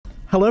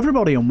Hello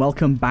everybody and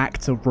welcome back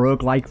to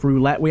Roguelike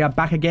Roulette. We are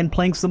back again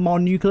playing some more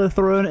Nuclear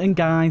Throne, and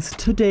guys,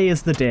 today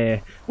is the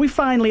day. We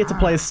finally get to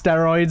play as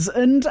steroids,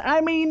 and I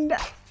mean,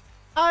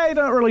 I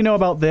don't really know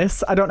about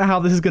this. I don't know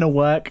how this is going to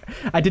work.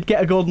 I did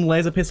get a golden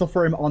laser pistol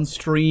for him on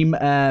stream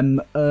a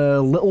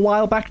little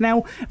while back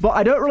now, but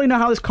I don't really know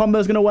how this combo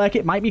is going to work.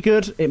 It might be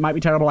good, it might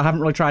be terrible. I haven't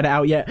really tried it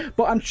out yet,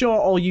 but I'm sure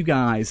all you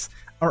guys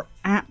are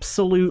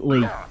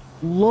absolutely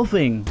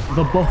loving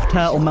the buff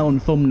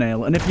TheTurtleMelon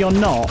thumbnail, and if you're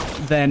not,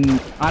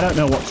 then I don't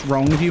know what's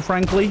wrong with you,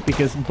 frankly,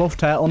 because buff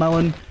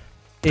TheTurtleMelon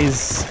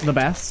is the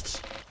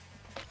best.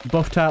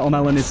 Buff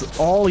TheTurtleMelon is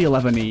all you'll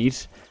ever need.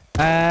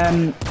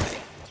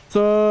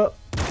 So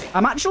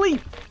I'm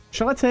actually,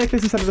 shall I take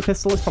this instead of the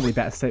pistol? It's probably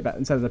better to take that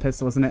instead of the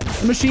pistol, isn't it?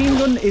 The machine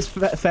gun is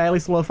fairly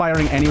slow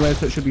firing anyway,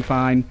 so it should be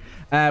fine.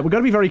 We've got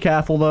to be very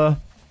careful though.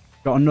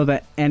 Got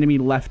another enemy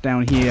left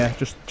down here.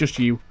 Just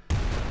you,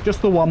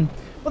 just the one.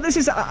 But this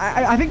is,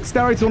 I think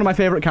Steroid's one of my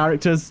favorite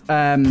characters.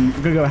 I'm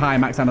going to go high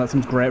max ammo. That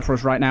seems great for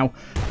us right now.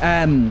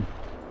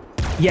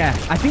 Yeah,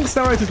 I think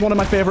Steroid is one of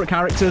my favorite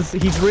characters.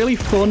 He's really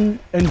fun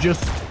and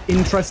just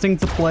interesting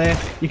to play.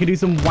 You can do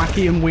some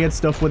wacky and weird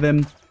stuff with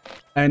him.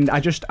 And I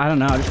don't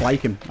know, I just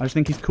like him. I just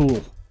think he's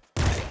cool.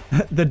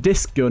 The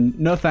disc gun.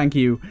 No, thank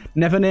you.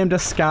 Never named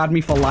us scarred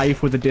me for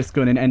life with the disc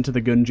gun in Enter the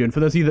Gungeon.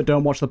 For those of you that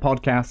don't watch the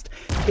podcast,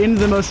 in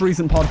the most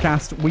recent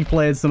podcast, we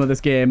played some of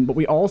this game, but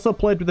we also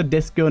played with a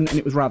disc gun, and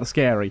it was rather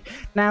scary.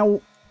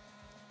 Now,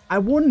 I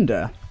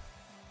wonder,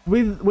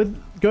 with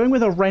going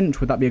with a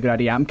wrench, would that be a good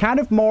idea? I'm kind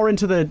of more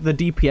into the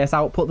DPS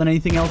output than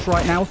anything else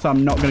right now, so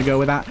I'm not going to go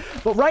with that.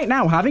 But right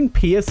now, having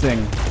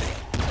piercing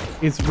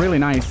is really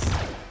nice.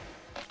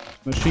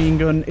 Machine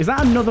gun. Is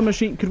that another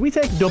machine? Could we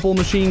take double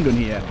machine gun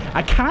here?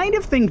 I kind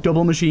of think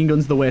double machine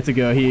gun's the way to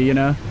go here, you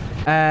know?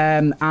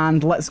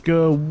 And let's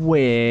go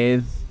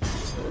with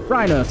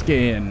Rhino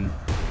skin.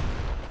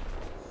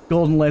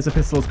 Golden laser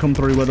pistols come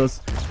through with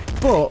us.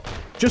 But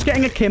just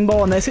getting a Kimbo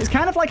on this, it's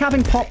kind of like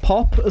having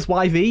Pop as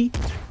YV,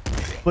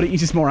 but it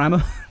uses more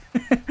ammo.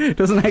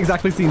 Doesn't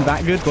exactly seem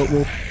that good, but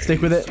we'll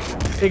stick with it.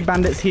 Big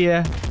bandits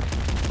here.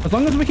 As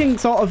long as we can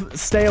sort of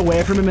stay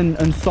away from him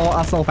and sort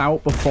ourselves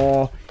out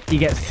before he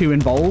gets too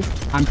involved,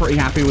 I'm pretty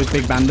happy with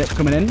Big Bandit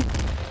coming in.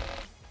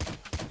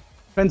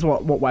 Depends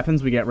what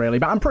weapons we get, really,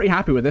 but I'm pretty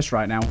happy with this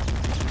right now.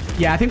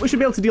 Yeah, I think we should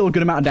be able to deal a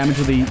good amount of damage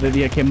with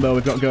the akimbo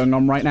we've got going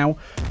on right now.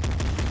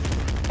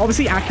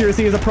 Obviously,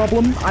 accuracy is a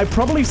problem. I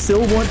probably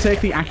still won't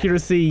take the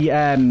accuracy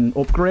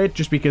upgrade,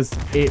 just because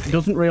it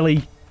doesn't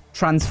really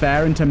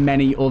transfer into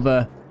many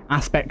other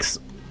aspects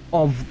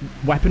of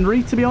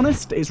weaponry, to be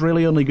honest. It's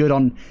really only good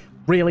on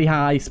really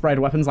high spread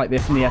weapons like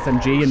this in the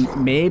SMG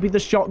and maybe the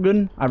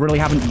shotgun. I really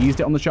haven't used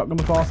it on the shotgun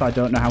before, so I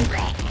don't know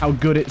how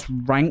good it's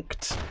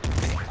ranked.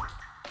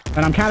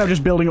 And I'm kind of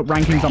just building up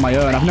rankings on my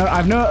own.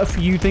 I've known a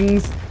few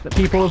things that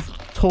people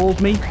have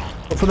told me,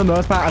 but for the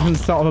most part, I've been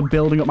sort of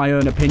building up my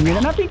own opinion,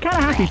 and I've been kind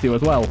of happy to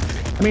as well.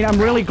 I mean, I'm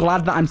really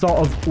glad that I'm sort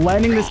of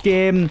learning this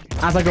game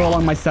as I go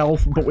along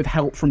myself, but with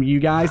help from you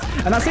guys.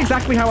 And that's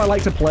exactly how I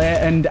like to play,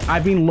 and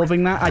I've been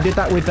loving that. I did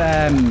that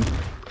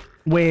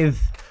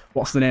with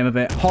what's the name of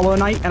it? Hollow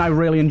Knight, and I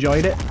really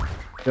enjoyed it.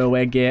 Go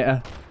away,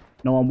 Gator.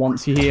 No one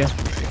wants you here.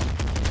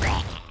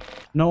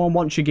 No one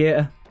wants you,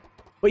 Gator.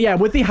 But yeah,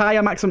 with the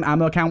higher maximum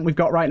ammo count we've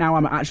got right now,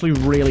 I'm actually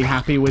really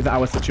happy with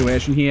our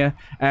situation here.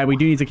 We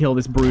do need to kill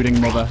this brooding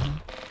mother.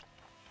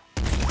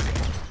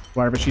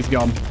 Wherever she's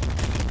gone.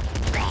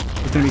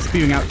 She's going to be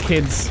spewing out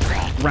kids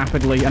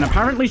rapidly. And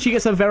apparently she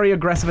gets a very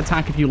aggressive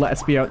attack if you let her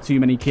spew out too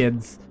many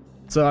kids.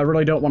 So I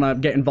really don't want to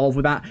get involved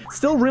with that.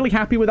 Still really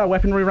happy with our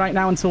weaponry right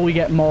now until we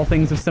get more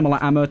things of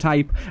similar ammo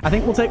type. I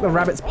think we'll take the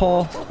Rabbit's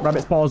Paw.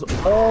 Rabbit's Paw is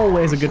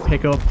always a good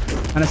pickup.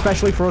 And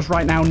especially for us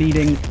right now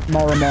needing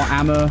more and more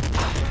ammo.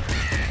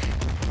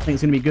 I think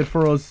it's going to be good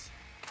for us.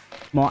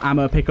 More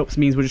ammo pickups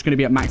means we're just going to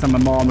be at max ammo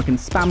more and we can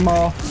spam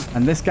more.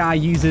 And this guy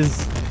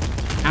uses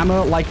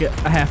ammo like a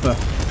heifer.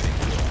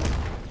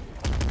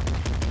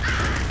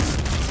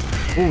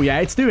 Oh yeah,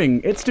 it's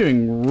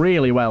doing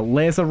really well.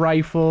 Laser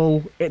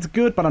rifle, it's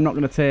good, but I'm not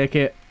going to take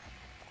it.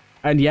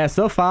 And yeah,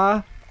 so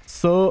far,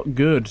 so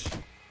good.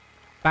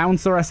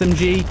 Bouncer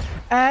SMG.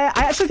 I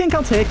actually think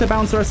I'll take the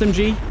Bouncer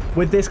SMG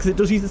with this because it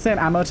does use the same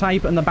ammo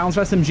type, and the Bouncer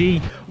SMG,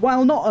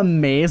 while not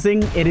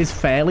amazing, it is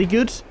fairly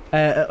good.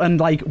 And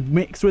like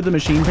mixed with the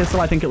machine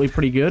pistol, I think it'll be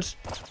pretty good.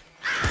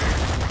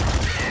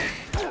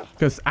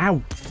 Because,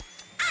 ow.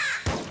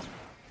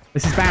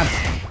 This is bad.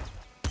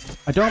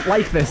 I don't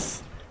like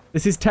this.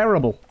 This is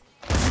terrible.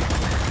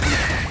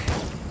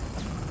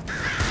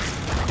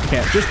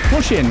 Okay, just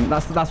push in.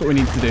 That's what we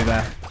need to do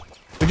there.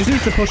 We just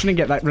need to push in and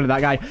get rid of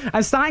that guy.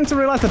 I'm starting to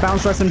realize the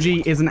Bouncer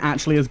SMG isn't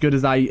actually as good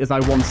as I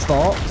once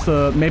thought.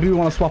 So maybe we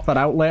want to swap that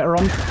out later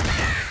on.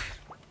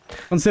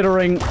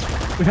 Considering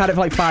we've had it for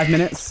like 5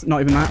 minutes.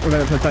 Not even that. We've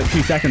had it for like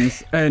 2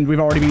 seconds. And we've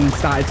already been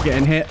started to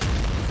getting hit.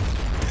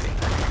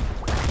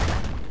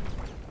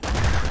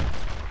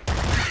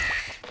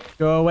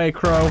 Go away,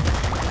 Crow.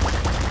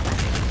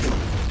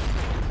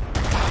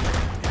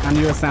 And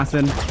you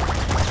assassin.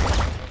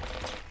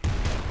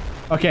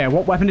 Okay,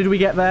 what weapon did we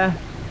get there?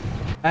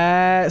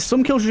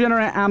 Some kills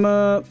regenerate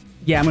ammo.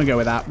 Yeah, I'm going to go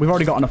with that. We've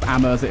already got enough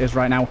ammo as it is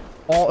right now.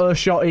 Auto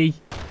shotty.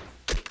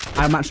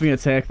 I'm actually going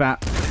to take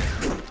that.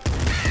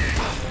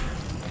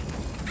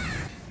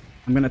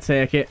 I'm going to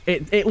take it.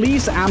 It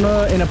leaves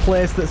ammo in a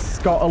place that's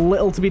got a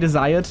little to be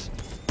desired.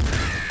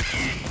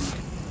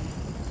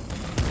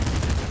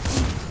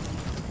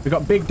 We've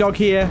got Big Dog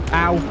here.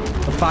 Ow.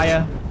 The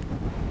fire.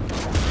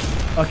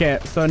 Okay,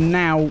 so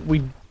now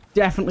we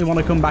definitely want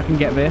to come back and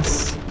get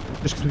this.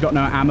 Just because we've got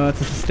no ammo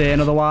to sustain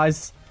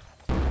otherwise.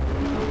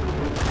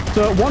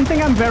 So one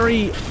thing I'm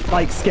very,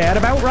 like, scared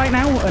about right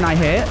now, and I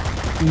hate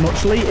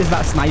muchly, is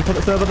that sniper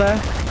that's over there.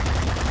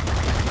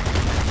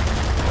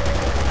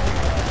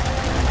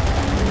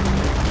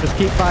 Just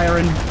keep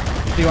firing.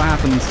 See what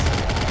happens.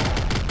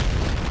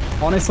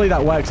 Honestly,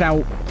 that worked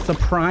out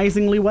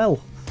surprisingly well.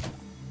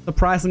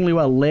 Surprisingly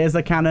well.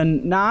 Laser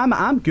cannon. Nah,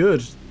 I'm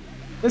good.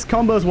 This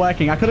combo's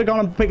working. I could have gone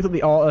and picked up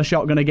the auto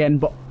shotgun again,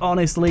 but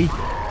honestly,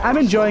 I'm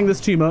enjoying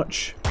this too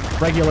much.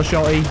 Regular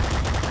shotty.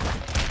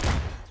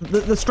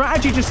 The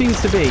strategy just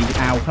seems to be...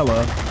 Ow,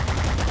 hello.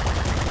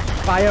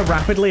 Fire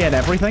rapidly at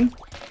everything.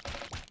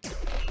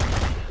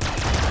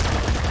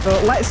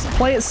 So let's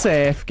play it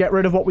safe. Get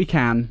rid of what we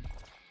can.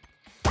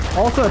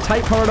 Also,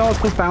 tight corridors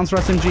plus bouncer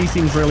SMG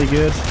seems really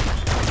good.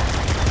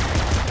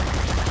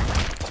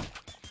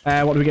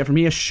 What do we get from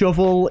here?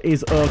 Shovel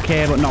is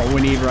okay, but not what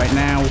we need right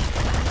now.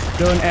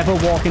 Don't ever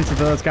walk into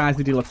those guys.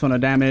 They deal a ton of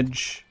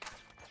damage.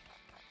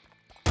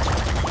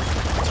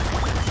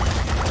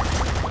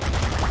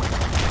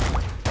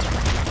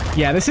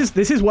 Yeah, this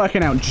is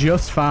working out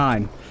just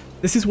fine.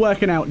 This is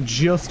working out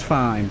just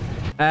fine.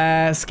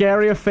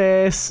 Scarier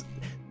face.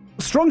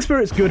 Strong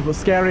Spirit's good, but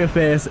Scarier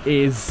face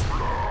is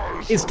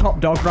top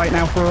dog right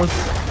now for us.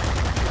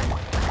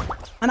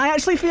 And I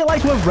actually feel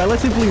like we're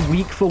relatively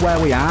weak for where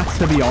we are,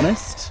 to be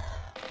honest.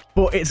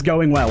 But it's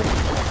going well.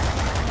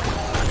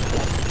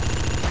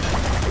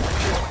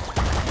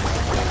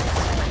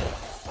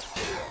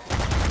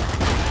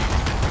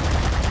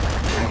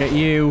 I get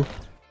you.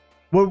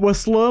 We're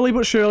slowly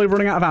but surely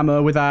running out of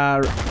ammo with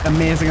our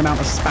amazing amount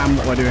of spam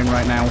that we're doing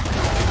right now.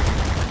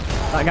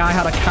 That guy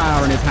had a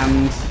car in his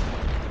hand.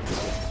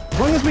 As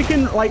long as we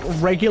can, like,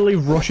 regularly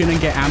rush in and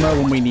get ammo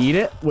when we need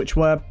it, which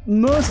we're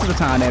most of the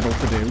time able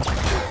to do.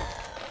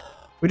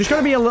 We just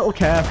gotta be a little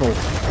careful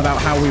about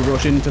how we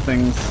rush into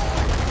things.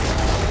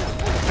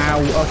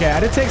 Ow. Okay, I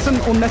did take some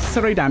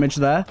unnecessary damage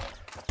there.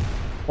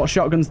 What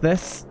shotgun's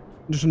this?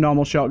 Just a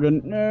normal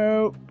shotgun.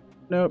 Nope.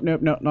 Nope,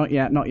 nope, nope. Not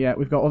yet, not yet.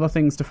 We've got other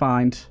things to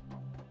find.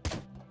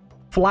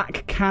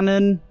 Flak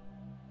cannon.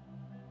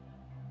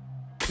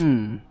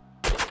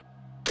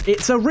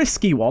 It's a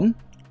risky one.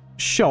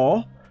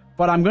 Sure.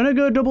 But I'm going to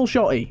go double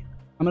shotty.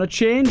 I'm going to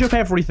change up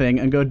everything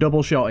and go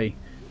double shotty.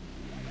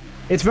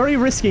 It's very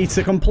risky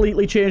to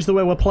completely change the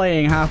way we're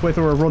playing halfway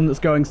through a run that's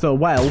going so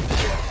well.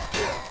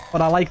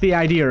 But I like the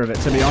idea of it,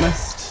 to be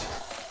honest.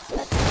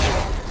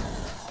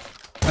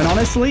 And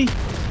honestly,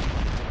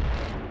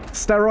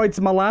 Steroids,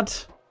 my lad,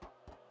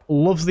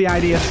 loves the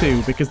idea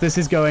too, because this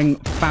is going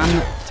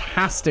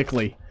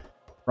fantastically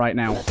right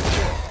now.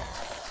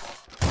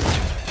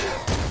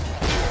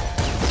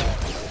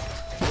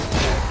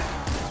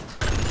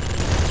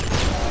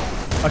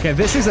 Okay,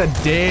 this is a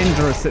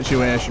dangerous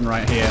situation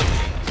right here.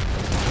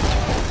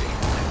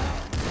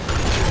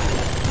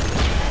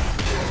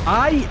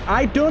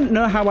 I don't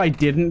know how I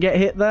didn't get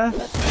hit there.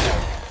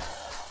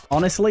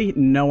 Honestly,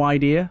 no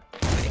idea.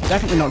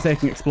 Definitely not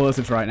taking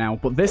explosives right now,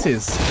 but this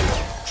is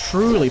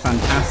truly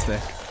fantastic.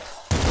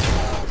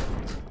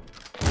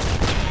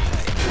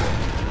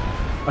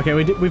 Okay,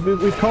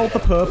 we've called the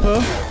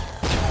purple.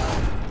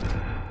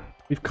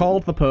 We've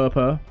called the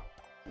purple.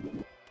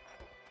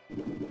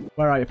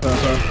 Where are you,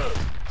 purple?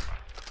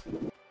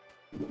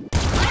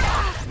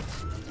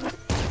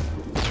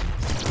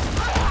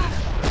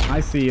 I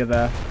see you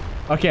there.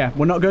 Okay,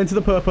 we're not going to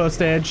the purple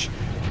stage.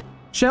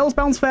 Shells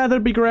bounce further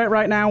would be great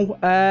right now.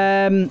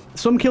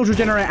 Some kills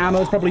regenerate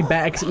ammo is probably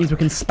better because it means we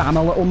can spam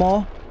a little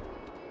more.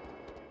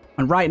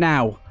 And right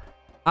now,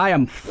 I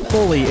am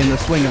fully in the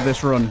swing of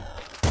this run.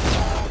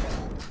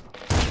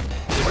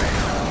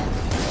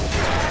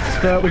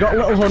 So we got a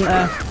little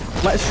hunter.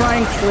 Let's try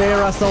and clear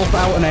ourselves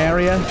out an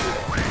area.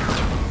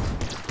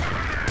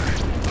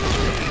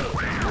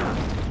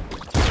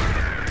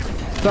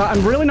 So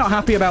I'm really not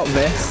happy about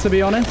this, to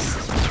be honest.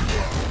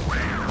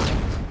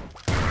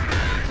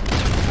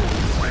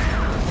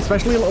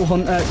 Especially a little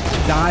hunter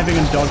diving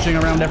and dodging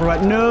around everywhere.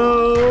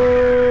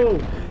 No!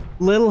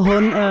 Little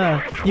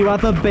hunter, you are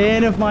the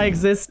bane of my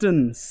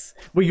existence.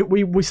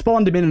 We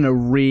spawned him in a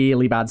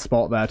really bad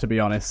spot there, to be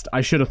honest.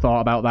 I should have thought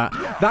about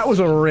that. That was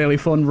a really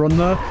fun run,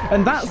 though.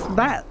 And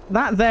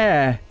that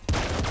there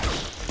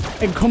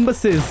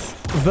encompasses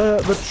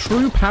the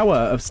true power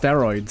of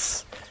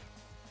steroids.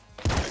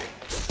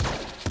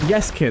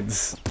 Yes,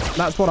 kids.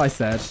 That's what I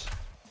said.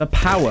 The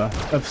power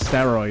of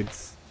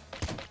steroids.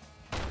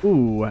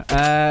 Ooh,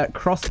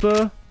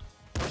 crossbow.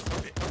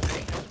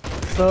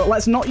 So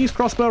let's not use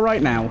crossbow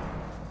right now.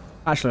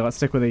 Actually, let's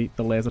stick with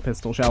the laser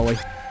pistol, shall we?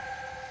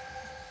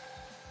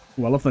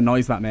 Ooh, I love the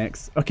noise that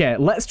makes. Okay,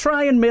 let's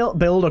try and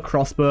build a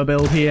crossbow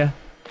build here.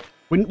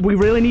 We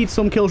really need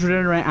some kills to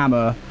regenerate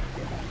ammo.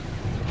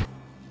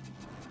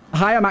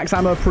 Higher max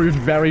ammo proved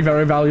very,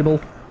 very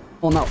valuable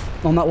on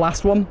that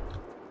last one.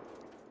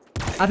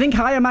 I think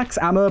higher max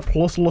ammo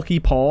plus lucky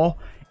paw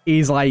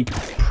is like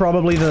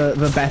probably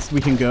the best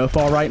we can go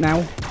for right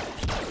now.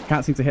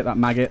 Can't seem to hit that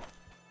maggot.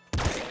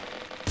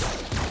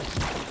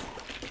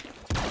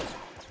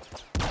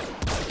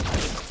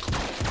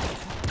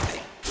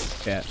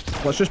 Okay,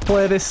 let's just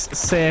play this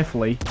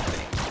safely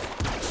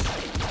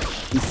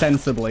and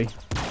sensibly.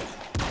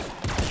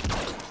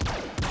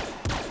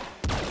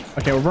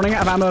 Okay, we're running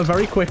out of ammo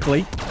very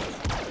quickly.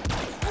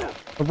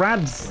 The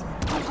rads.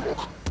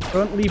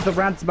 Don't leave the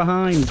rads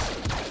behind.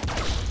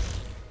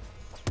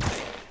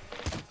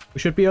 We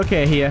should be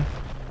okay here.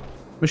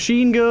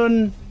 Machine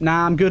gun.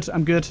 Nah, I'm good.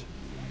 I'm good.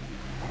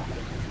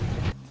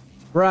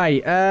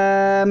 Right.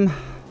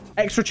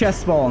 Extra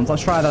chest spawns.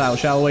 Let's try that out,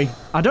 shall we?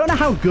 I don't know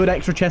how good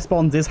extra chest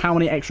spawns is. How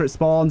many extra it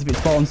spawns. If it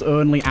spawns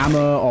only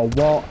ammo or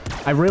what.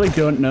 I really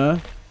don't know.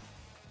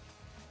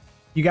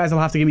 You guys will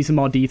have to give me some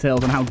more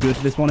details on how good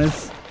this one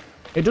is.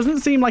 It doesn't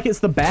seem like it's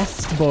the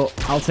best, but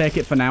I'll take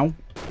it for now.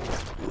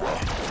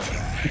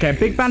 Okay,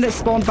 big bandit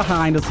spawned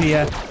behind us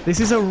here. This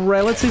is a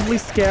relatively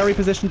scary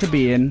position to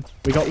be in.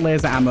 We got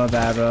laser ammo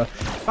there, though.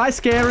 By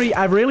scary,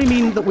 I really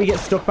mean that we get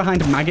stuck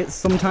behind maggots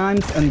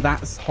sometimes, and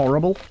that's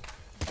horrible.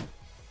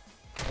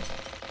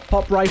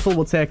 Pop rifle,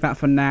 we'll take that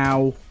for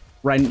now.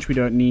 Wrench, we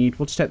don't need.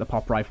 We'll just take the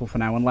pop rifle for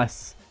now,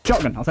 unless...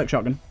 Shotgun, I'll take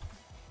shotgun.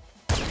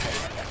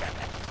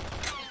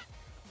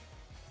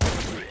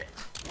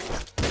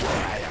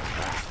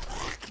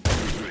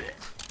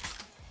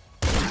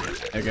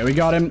 There we go, we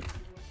got him.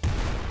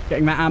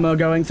 Getting that ammo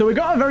going. So we've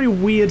got a very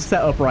weird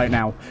setup right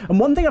now. And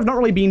one thing I've not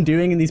really been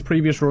doing in these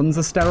previous runs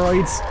of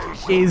steroids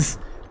is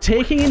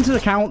taking into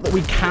account that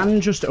we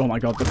can just... Oh my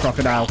god, the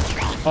crocodile.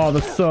 Oh,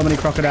 there's so many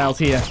crocodiles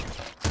here.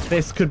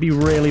 This could be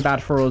really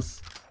bad for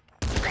us.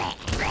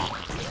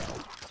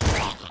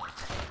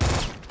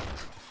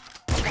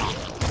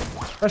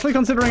 Especially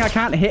considering I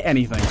can't hit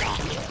anything.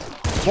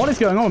 What is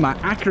going on with my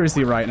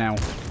accuracy right now?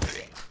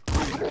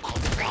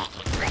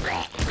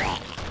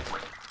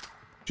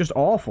 Just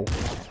awful.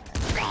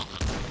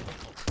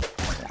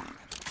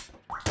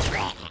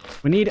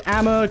 We need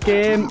ammo,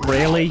 game.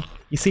 Really?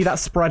 You see that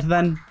spread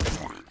then?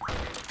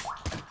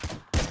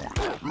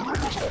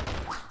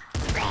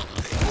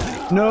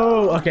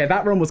 No! Okay,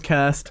 that run was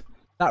cursed.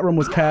 That run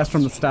was cursed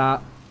from the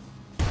start.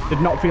 Did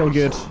not feel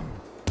good.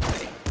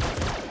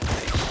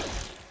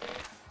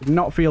 Did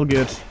not feel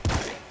good.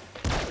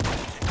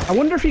 I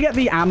wonder if you get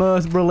the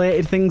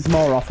ammo-related things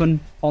more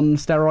often on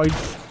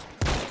steroids.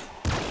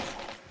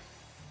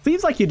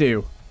 Seems like you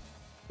do.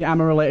 The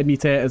ammo-related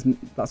mutators,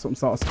 that's what I'm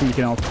sort of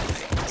speaking of.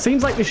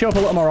 Seems like they show up a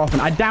little more often.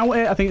 I doubt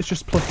it. I think it's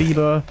just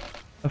placebo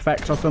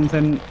effect or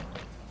something.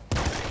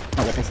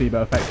 Not what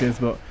placebo effect is,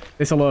 but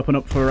this will open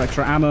up for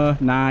extra ammo.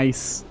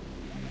 Nice.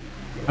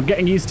 I'm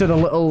getting used to the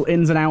little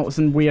ins and outs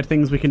and weird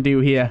things we can do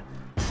here.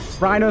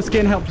 Rhino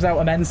skin helped us out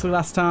immensely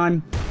last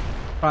time.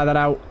 Try that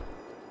out.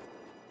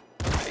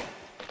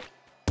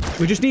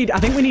 We just need... I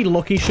think we need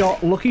Lucky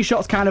Shot. Lucky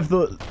Shot's kind of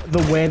the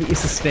way that you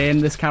sustain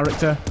this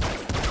character.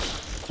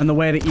 And the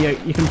way that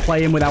you can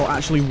play him without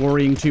actually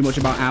worrying too much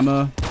about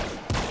ammo.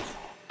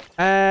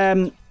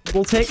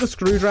 We'll take the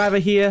screwdriver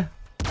here.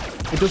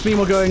 It does mean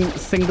we're going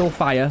single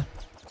fire.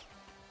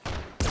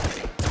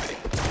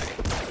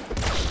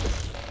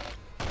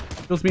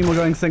 It does mean we're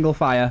going single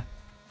fire.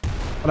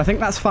 But I think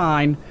that's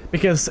fine,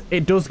 because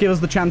it does give us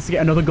the chance to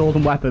get another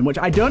golden weapon, which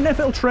I don't know if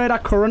it'll trade our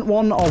current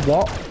one or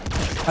what.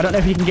 I don't know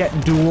if you can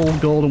get dual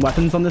golden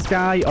weapons on this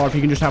guy, or if you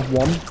can just have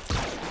one.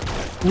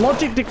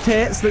 Logic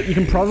dictates that you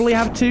can probably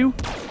have two.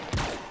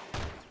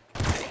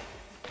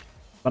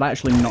 But I'm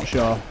actually not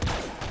sure.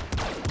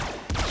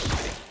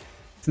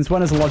 Since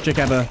when has logic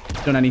ever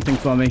done anything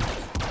for me?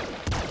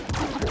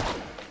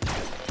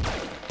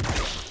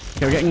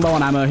 Okay, we're getting low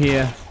on ammo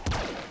here.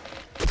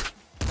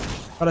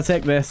 Gotta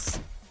take this.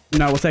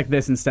 No, we'll take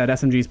this instead.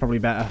 SMG is probably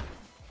better.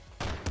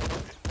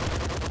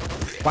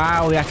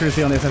 Wow, the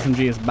accuracy on this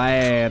SMG is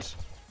bad.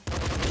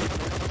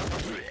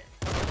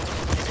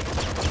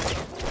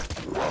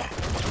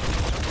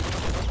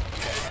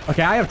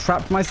 Okay, I have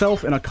trapped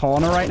myself in a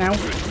corner right now.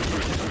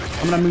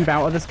 I'm gonna move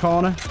out of this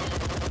corner.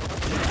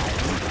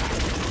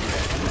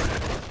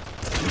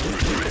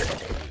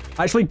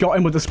 I actually got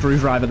him with the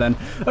screwdriver then.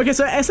 Okay,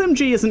 so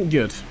SMG isn't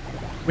good.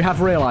 We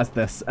have realized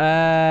this.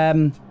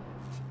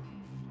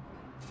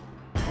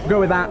 Go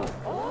with that.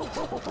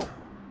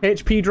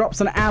 HP drops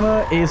and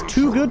ammo is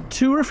too good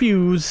to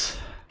refuse.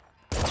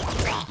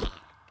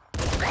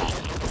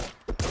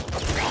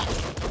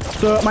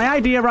 So my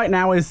idea right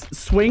now is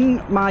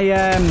swing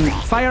my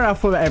fire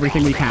off with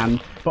everything we can,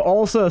 but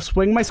also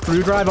swing my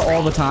screwdriver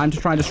all the time to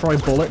try and destroy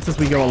bullets as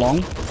we go along.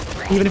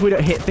 Even if we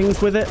don't hit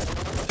things with it.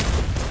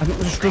 I think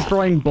just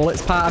destroying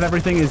bullets part of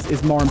everything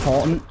is more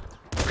important.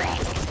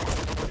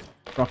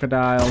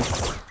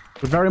 Crocodiles.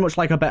 Would very much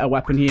like a better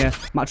weapon here.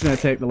 I'm actually going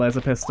to take the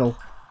laser pistol,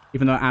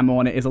 even though ammo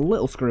on it is a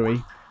little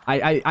screwy.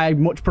 I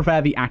much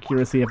prefer the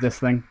accuracy of this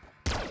thing.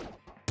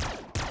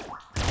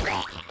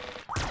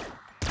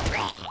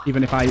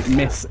 Even if I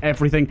miss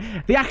everything.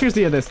 The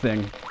accuracy of this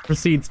thing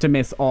proceeds to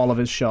miss all of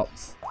his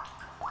shots.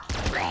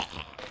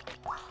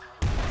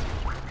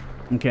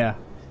 Okay.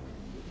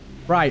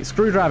 Right,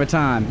 screwdriver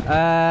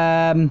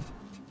time.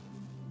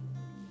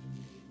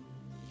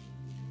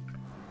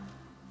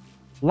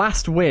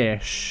 Last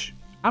wish.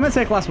 I'm gonna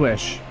take last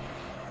wish.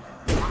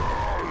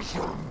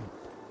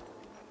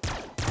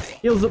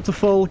 Heals up to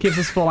full, gives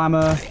us full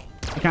ammo.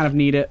 We kind of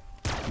need it.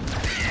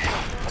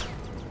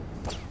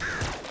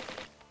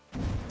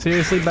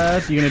 Seriously,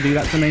 bird? You're gonna do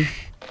that to me?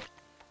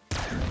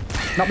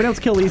 Not being able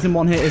to kill these in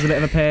one hit is a bit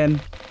of a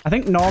pain. I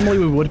think normally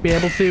we would be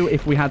able to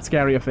if we had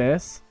scarier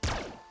face.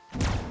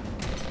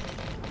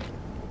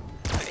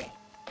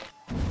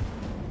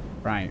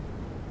 Right.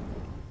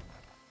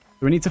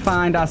 So we need to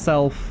find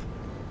ourselves...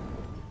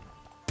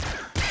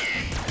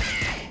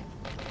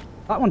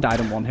 That one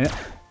died in one hit.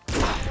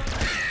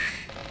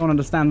 Don't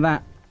understand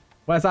that.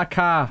 Where's our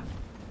car?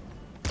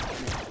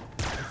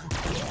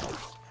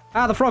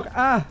 Ah, the frog!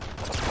 Ah!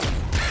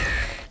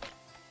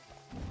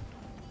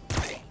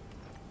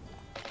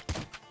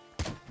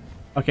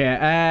 Okay,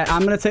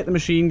 I'm gonna take the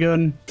machine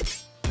gun.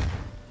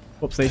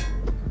 Whoopsie.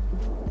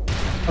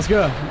 Let's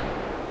go.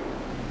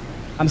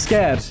 I'm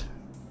scared.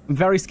 I'm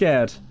very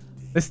scared.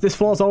 This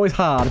floor's always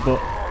hard, but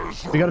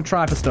we gotta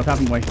try for stuff,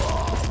 haven't we?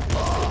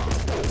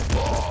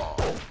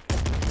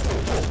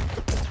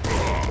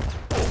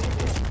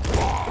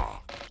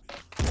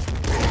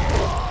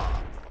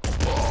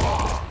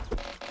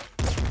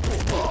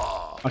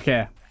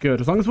 Okay,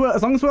 good. As long as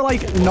we're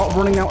like not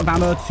running out of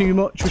ammo too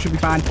much, we should be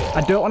fine.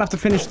 I don't want to have to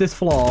finish this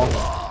floor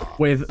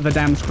with the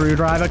damn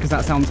screwdriver because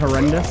that sounds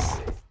horrendous.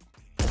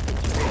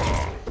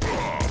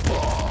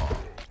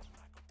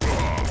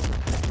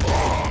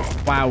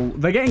 Wow,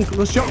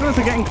 the shotguns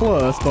are getting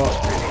close, but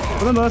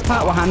for the most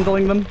part, we're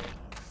handling them.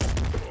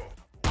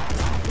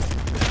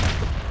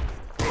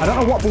 I don't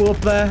know what blew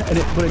up there,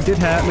 but it did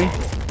hurt me.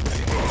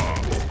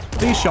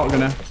 Please,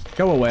 shotgunner,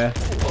 go away.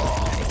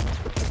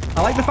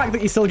 I like the fact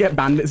that you still get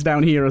bandits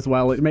down here as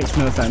well. It makes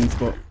no sense,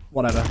 but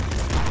whatever.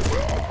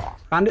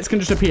 Bandits can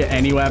just appear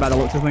anywhere by the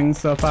looks of things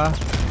so far.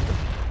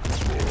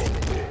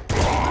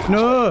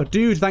 No,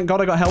 dude, thank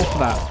God I got health for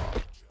that.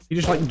 He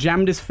just like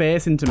jammed his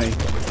face into me.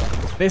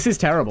 This is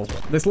terrible.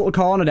 This little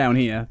corner down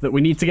here that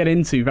we need to get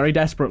into very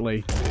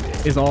desperately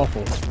is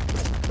awful.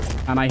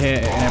 And I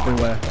hate it in every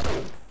way.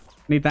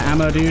 Need that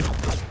ammo, dude.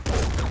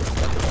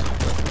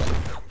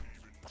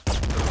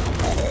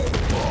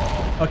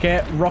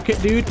 Okay,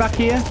 rocket dude back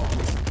here.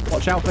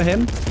 Watch out for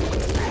him.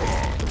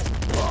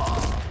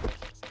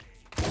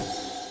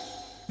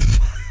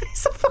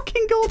 It's a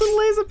fucking golden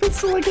laser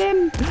pistol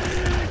again.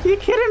 Are you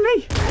kidding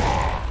me?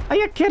 Are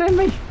you kidding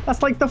me?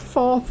 That's like the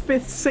 4th,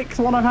 5th, 6th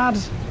one I've had.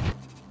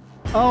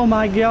 Oh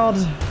my God.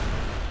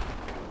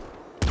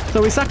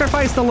 So we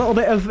sacrificed a little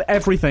bit of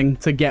everything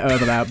to get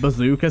over that.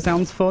 Bazooka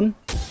sounds fun.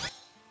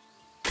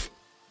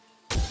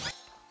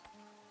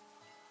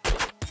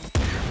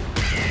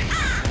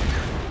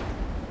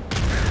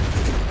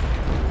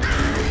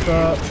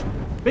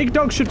 Big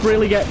Dog should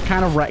really get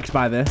kind of wrecked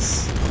by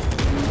this.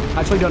 I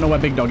actually don't know where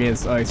Big Dog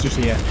is. Oh, it's just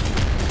here.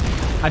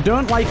 I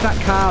don't like that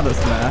car that's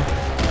there.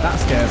 That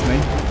scares me.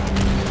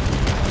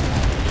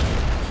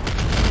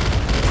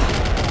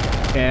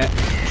 Okay,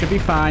 should be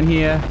fine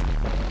here.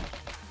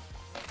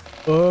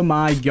 Oh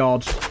my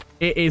God.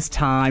 It is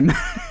time.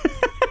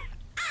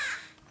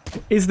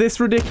 Is this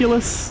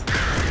ridiculous?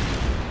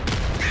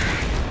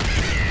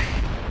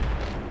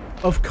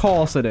 Of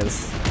course it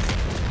is.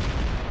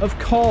 Of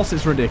course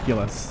it's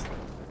ridiculous.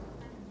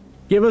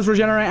 Give us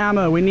regenerate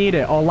ammo. We need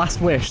it. Or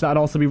last wish. That'd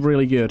also be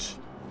really good.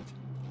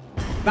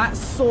 That's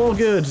so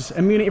good.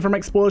 Immunity from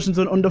explosions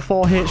and under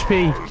 4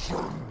 HP.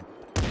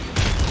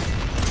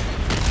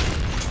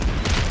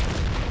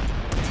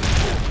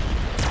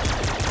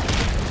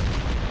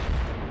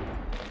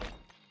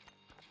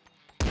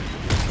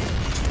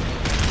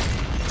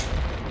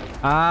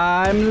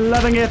 I'm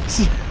loving it.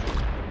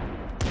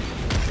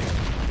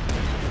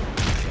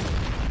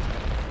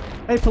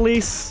 Hey,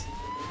 police.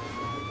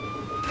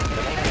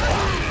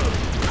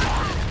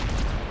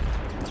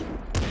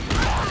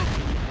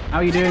 How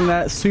are you doing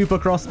there? Super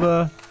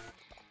crossbow.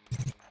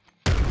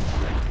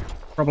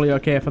 Probably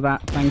okay for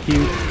that. Thank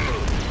you.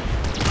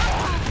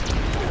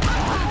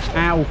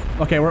 Ow.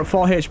 Okay, we're at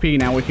 4 HP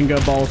now. We can go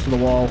balls to the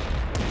wall.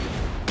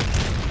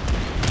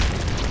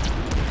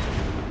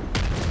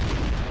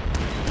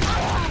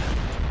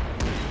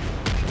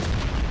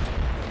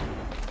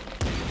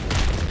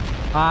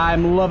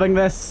 I'm loving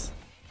this.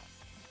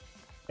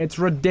 It's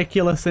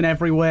ridiculous in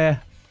every way.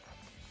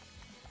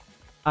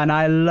 And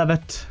I love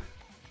it.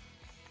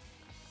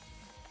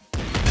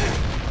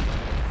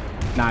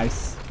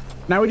 Nice.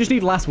 Now we just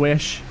need last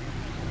wish.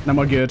 Then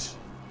we're good.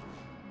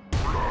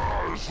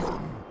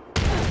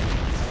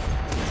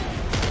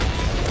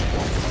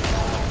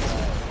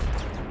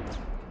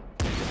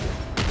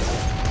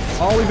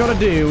 All we've got to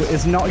do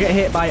is not get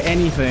hit by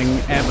anything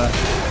ever.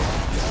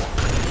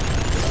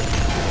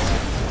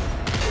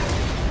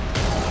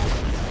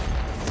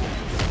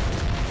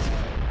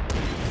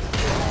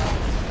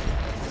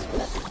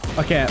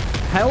 Okay,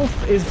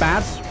 health is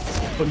bad,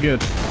 but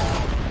good.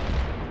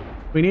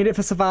 We need it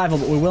for survival,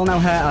 but we will now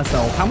hurt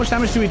ourselves. How much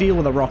damage do we deal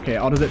with a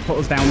rocket, or does it put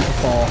us down to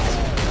 4?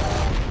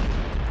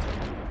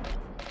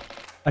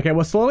 Okay,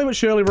 we're slowly but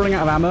surely running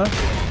out of ammo.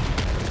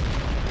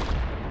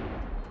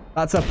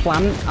 That's a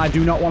plant. I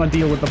do not want to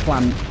deal with the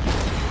plant.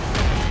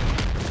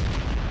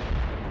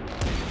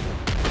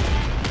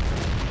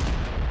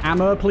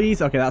 Ammo,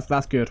 please. Okay,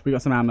 that's good. We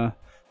got some ammo.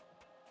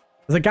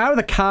 There's a guy with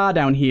a car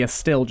down here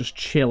still just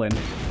chilling.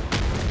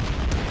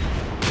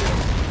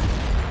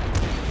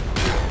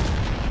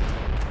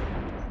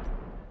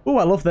 Oh,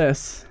 I love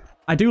this.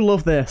 I do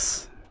love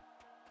this.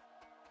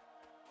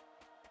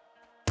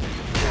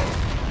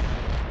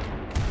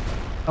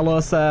 Hello,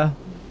 sir.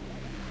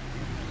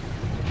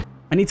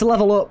 I need to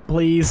level up,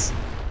 please.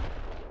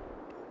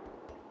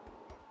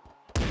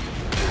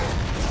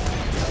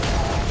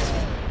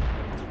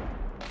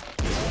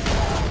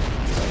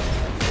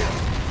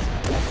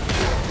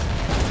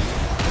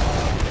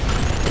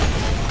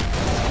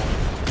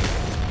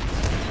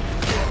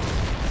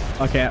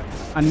 Okay,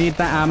 I need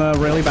that ammo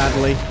really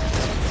badly.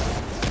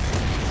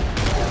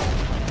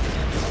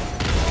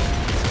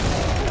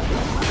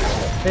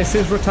 This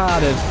is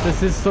retarded.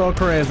 This is so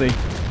crazy.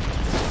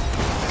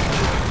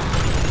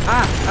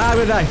 I'm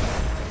gonna die.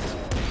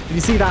 Did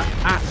you see that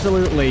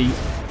absolutely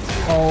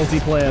ballsy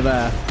player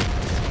there?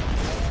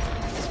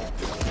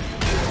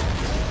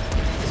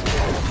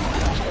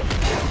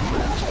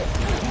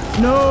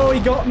 No, he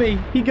got me.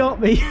 He got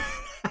me.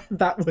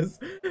 That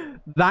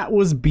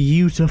was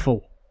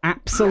beautiful.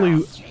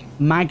 Absolute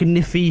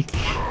magnifique.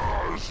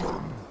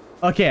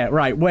 Okay,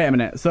 right, wait a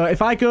minute. So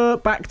if I go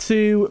back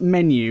to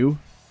menu,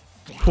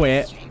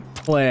 quit,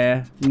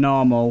 play,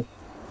 normal.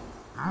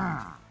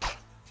 Are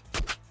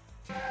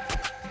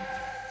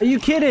you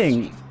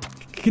kidding?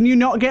 Can you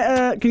not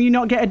get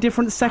a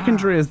different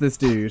secondary as this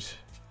dude?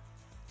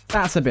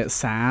 That's a bit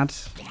sad.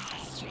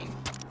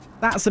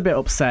 That's a bit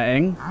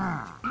upsetting.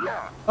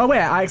 Oh wait,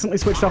 I accidentally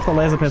switched off the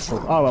laser pistol.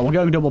 Oh well, we're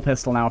going double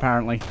pistol now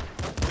apparently.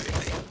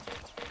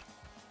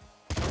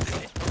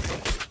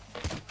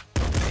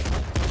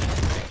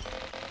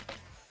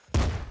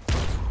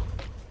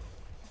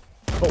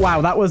 But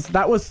wow, that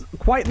was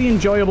quite the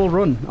enjoyable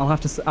run. I'll have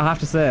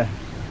to say,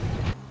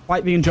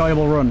 quite the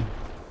enjoyable run.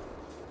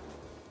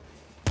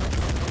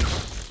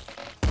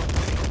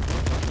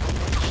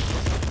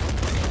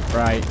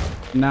 Right,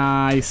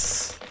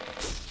 nice.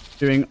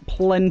 Doing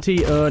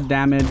plenty of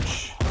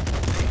damage.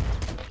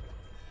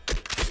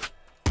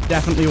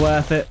 Definitely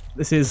worth it.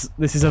 This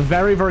is a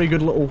very, very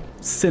good little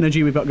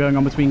synergy we've got going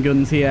on between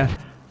guns here.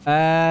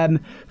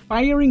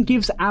 Firing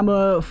gives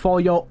ammo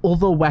for your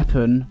other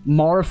weapon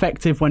more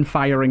effective when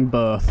firing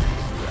both.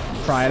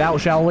 Try it out,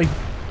 shall we?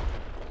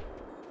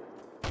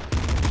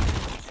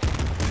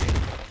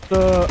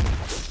 So,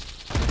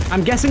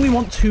 I'm guessing we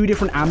want 2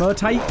 different ammo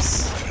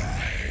types.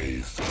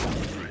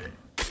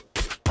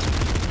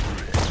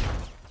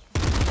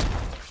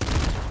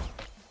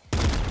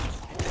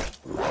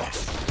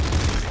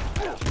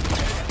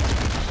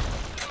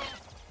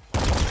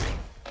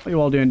 What are you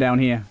all doing down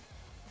here?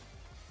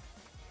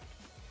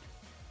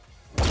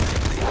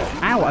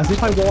 Ow, as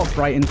if I walked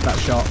right into that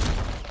shot.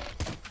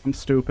 I'm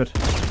stupid.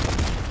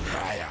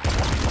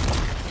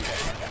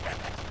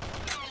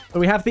 So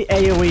we have the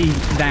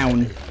AoE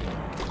down.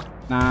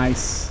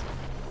 Nice.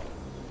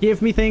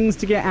 Give me things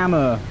to get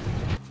ammo.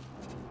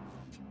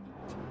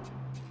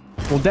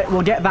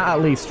 We'll get that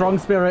at least. Strong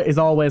spirit is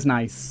always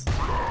nice.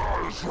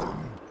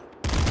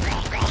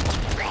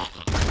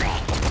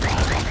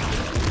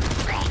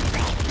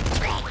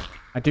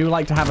 I do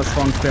like to have a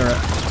strong spirit.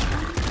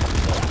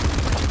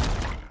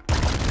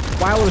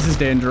 Wow, this is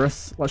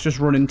dangerous. Let's just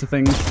run into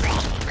things.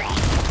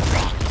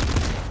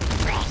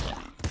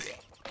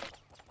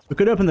 We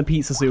could open the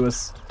pizza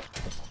sewers.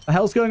 The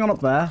hell's going on up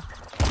there?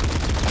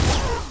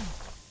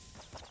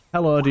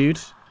 Hello, dude.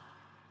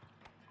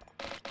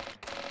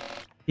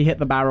 He hit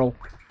the barrel.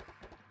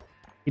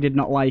 He did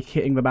not like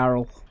hitting the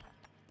barrel.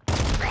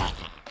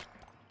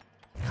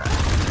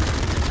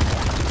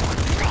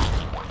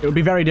 It would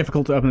be very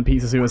difficult to open the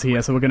pizza sewers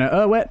here, so we're gonna...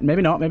 Oh, wait.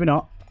 Maybe not, maybe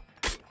not.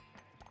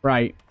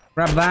 Right.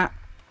 Grab that.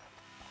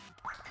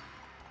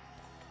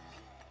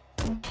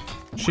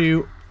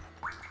 Shoot.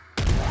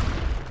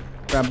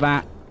 Grab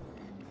that.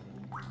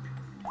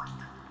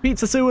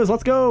 Pizza sewers,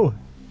 let's go!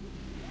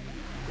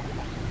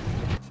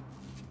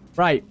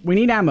 Right, we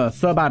need ammo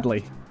so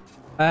badly.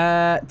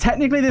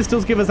 Technically this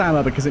does give us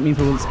ammo because it means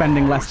we're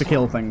spending less to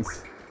kill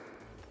things.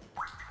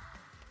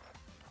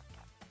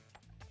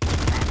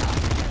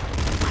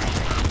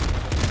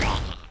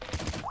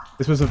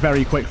 This was a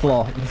very quick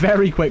floor.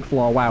 Very quick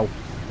floor, wow.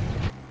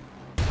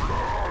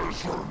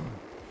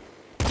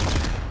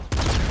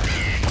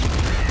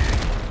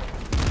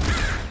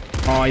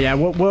 Oh yeah,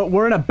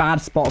 we're in a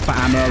bad spot for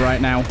ammo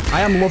right now. I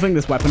am loving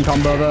this weapon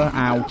combo though.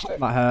 Ow,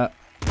 that hurt.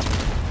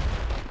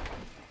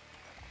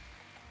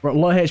 We're at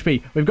low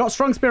HP. We've got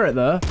strong spirit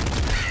though.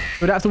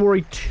 We don't have to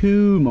worry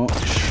too much.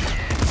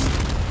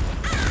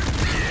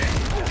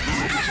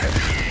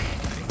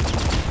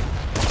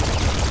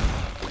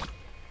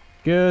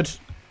 good.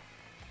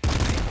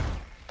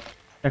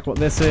 Check what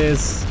this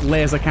is.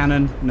 Laser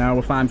cannon. No,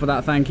 we're fine for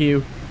that, thank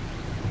you.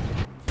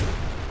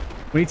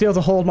 We need to be able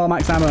to hold more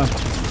max ammo.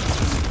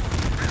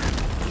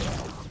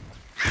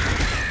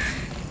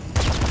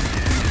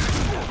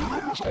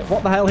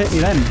 What the hell hit me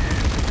then?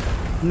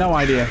 No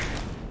idea.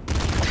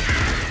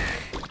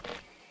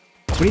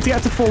 We need to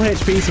get to full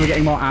HP so we're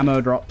getting more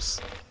ammo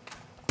drops.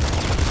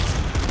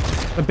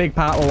 A big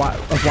part of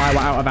why we're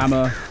out of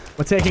ammo.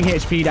 We're taking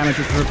HP damage,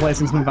 which is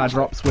replacing some of our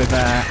drops with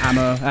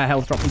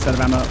health drops instead of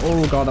ammo.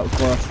 Oh god, that was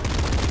close.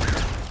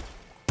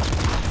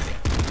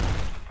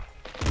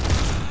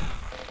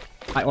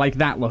 Like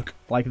that, look.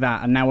 Like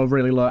that. And now we're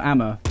really low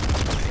ammo.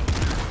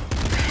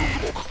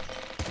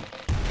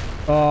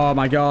 Oh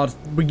my god.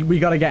 We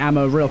gotta get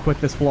ammo real quick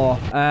this floor.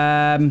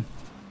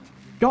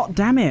 God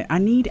damn it. I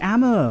need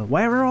ammo.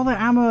 Where are all the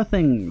ammo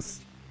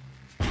things?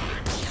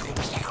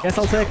 Guess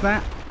I'll take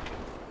that.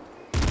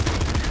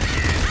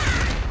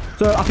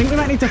 So I think we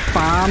might need to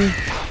farm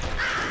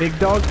Big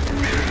Dog.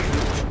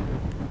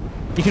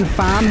 You can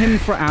farm him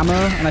for ammo,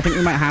 and I think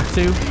we might have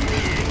to.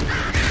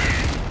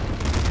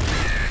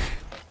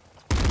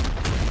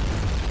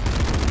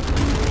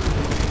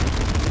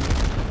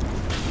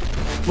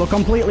 We're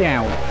completely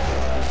out.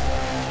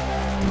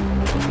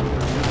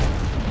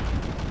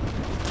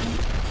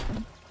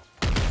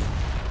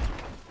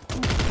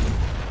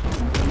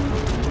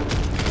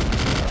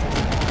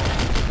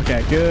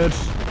 Okay, good.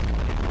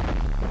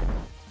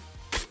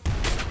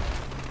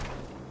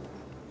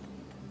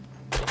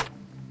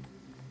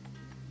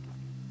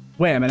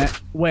 Wait a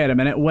minute. Wait a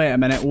minute. Wait a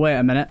minute. Wait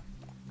a minute.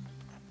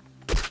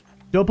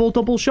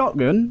 Double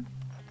shotgun?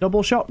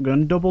 Double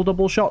shotgun?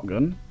 Double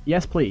shotgun?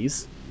 Yes,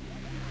 please.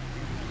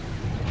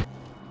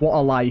 What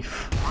a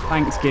life.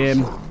 Thanks,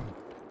 game.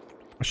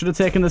 I should have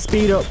taken the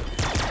speed up.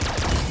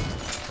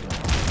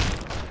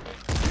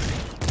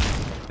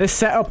 This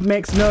setup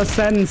makes no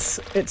sense.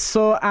 It's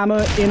so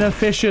ammo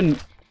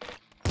inefficient.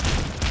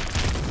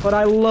 But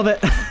I love it.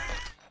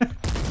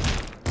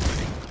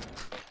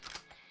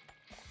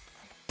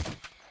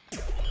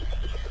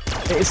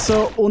 It is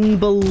so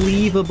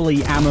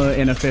unbelievably ammo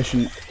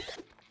inefficient.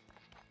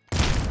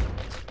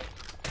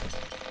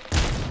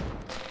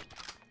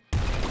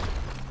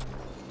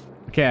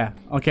 Okay,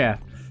 okay.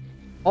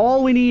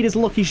 All we need is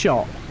lucky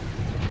shot.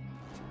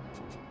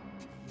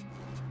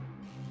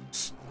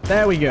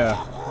 There we go.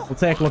 We'll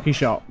take lucky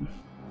shot.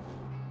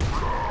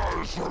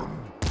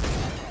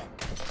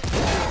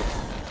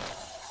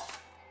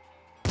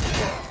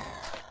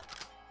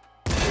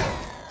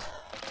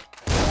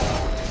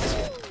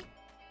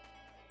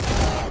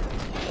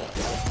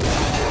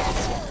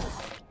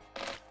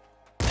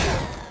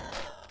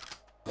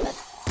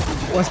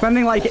 We're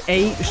spending like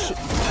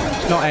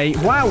not 8.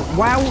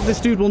 Wow, this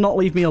dude will not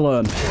leave me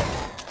alone.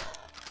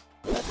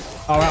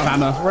 Oh, we're out of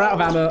ammo. We're out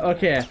of ammo.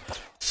 Okay.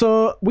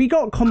 So, we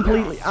got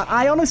completely...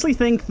 I honestly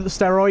think that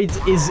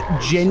Steroids is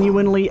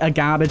genuinely a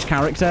garbage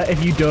character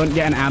if you don't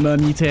get an ammo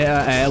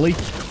mutator early.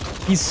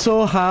 He's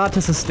so hard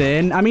to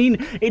sustain. I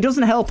mean, it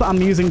doesn't help that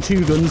I'm using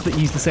 2 guns that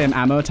use the same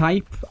ammo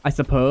type, I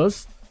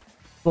suppose.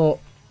 But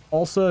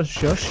also,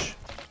 shush.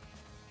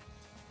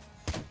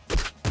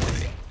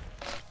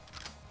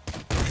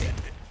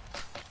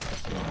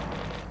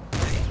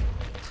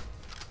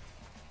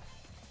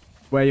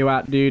 Where you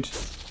at, dude?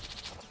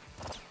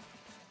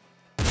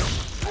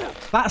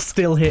 That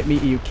still hit me.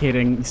 Are you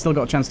kidding? He still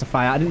got a chance to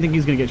fire. I didn't think he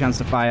was going to get a chance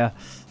to fire.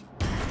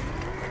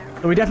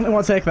 So we definitely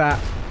want to take that.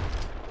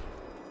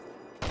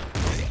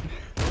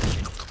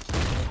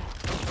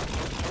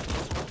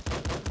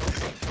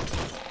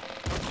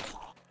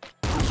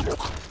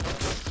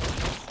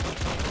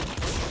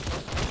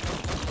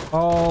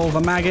 All the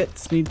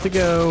maggots need to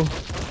go.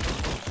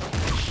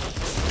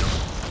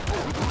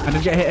 I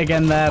did get hit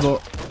again there,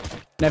 but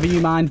never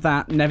you mind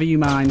that. Never you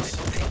mind.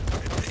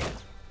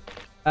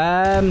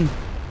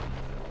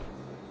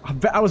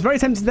 I was very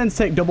tempted then to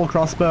take double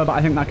crossbow, but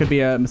I think that could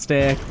be a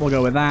mistake. We'll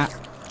go with that.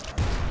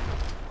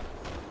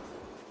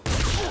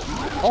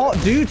 Oh,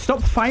 dude,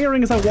 stop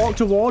firing as I walk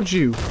towards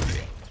you.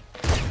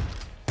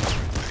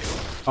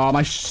 Oh,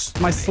 my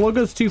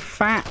slugger's too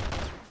fat.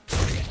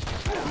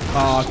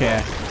 Oh,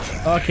 okay.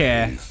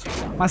 Okay.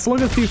 My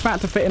slugger's too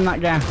fat to fit in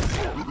that gap.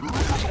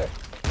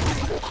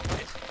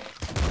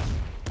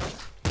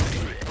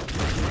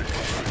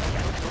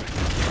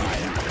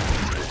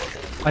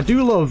 I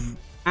do love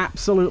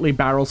absolutely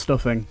barrel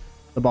stuffing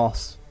the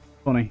boss.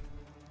 Funny.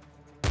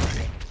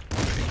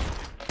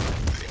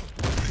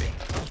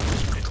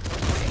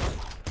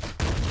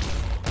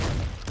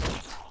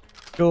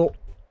 Cool.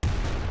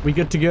 We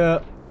good to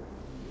go.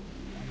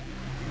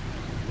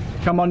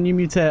 Come on, you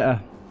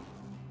mutator.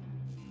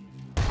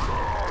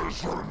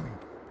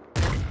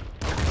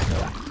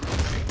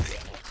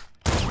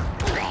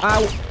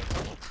 Ow.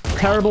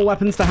 Terrible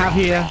weapons to have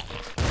here.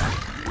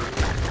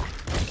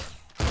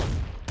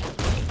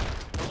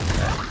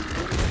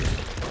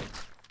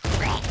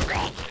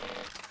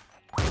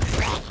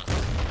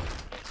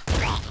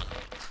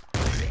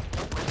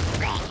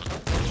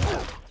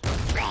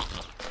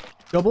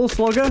 Double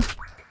slugger?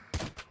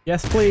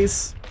 Yes,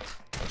 please.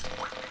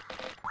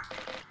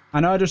 I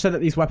know I just said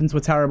that these weapons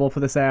were terrible for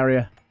this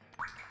area.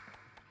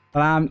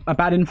 But I'm a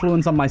bad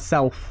influence on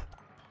myself.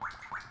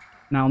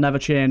 And I'll never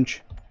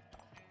change.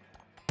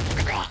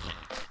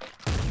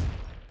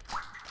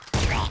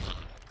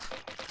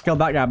 Killed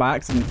that guy by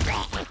accident.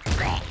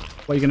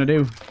 What are you going to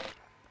do?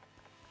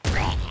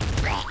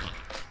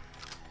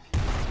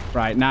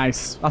 Right,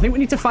 nice. I think we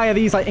need to fire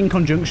these like in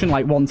conjunction,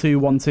 like 1, 2,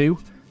 1, 2.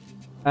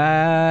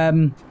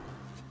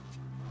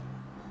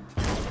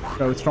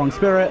 Go with strong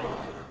spirit.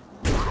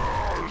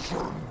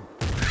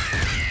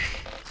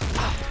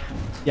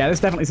 Yeah,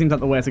 this definitely seems like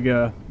the way to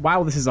go.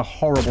 Wow, this is a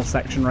horrible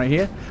section right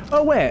here.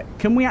 Oh, wait.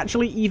 Can we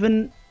actually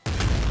even...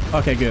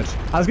 Okay, good.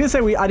 I was going to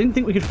say, I didn't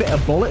think we could fit a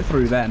bullet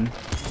through then.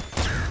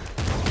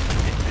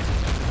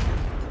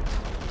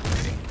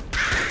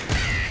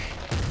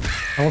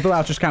 Although I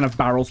was just kind of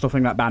barrel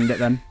stuffing that bandit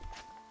then.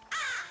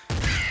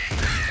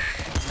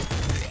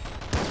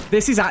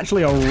 This is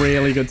actually a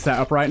really good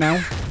setup right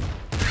now.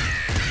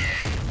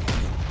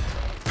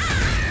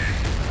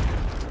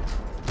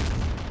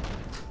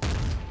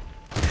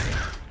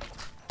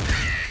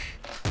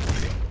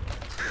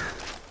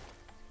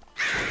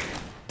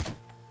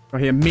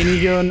 Got here,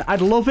 minigun.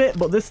 I'd love it,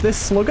 but this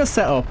slugger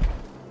setup,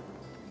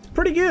 it's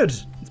pretty good.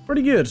 It's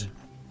pretty good.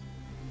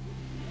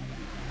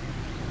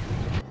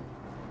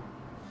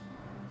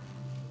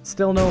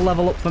 Still no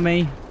level up for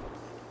me.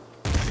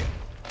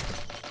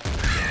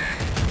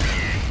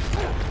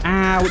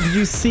 Ow, did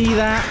you see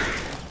that?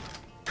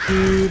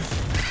 Dude.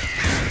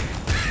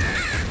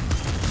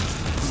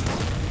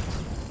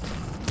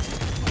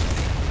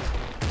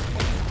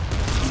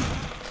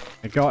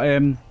 I got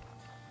him.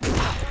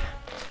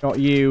 Got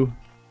you.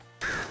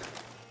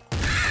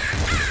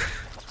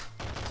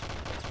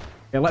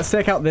 Yeah, let's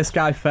take out this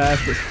guy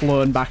first that's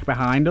flown back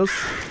behind us.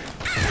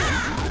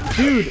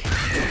 Dude,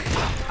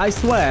 I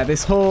swear,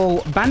 this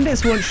whole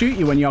bandits won't shoot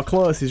you when you're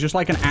close is just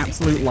like an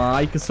absolute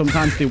lie, because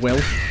sometimes they will.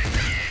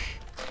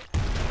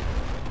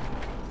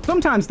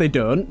 Sometimes they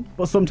don't,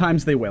 but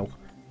sometimes they will.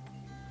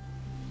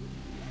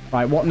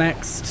 Right, what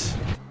next?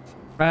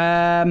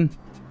 I'm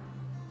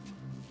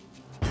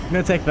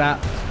gonna take that.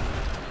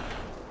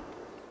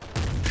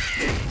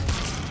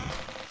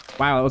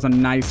 Wow, that was a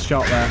nice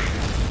shot there.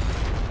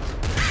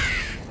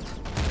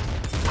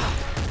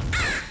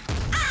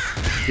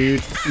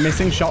 Dude,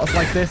 missing shots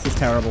like this is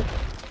terrible.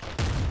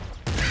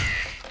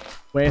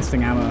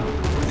 Wasting ammo.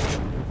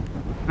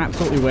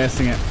 Absolutely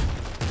wasting it.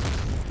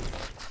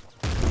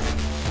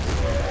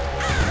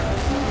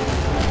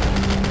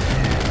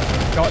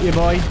 Got you,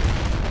 boy.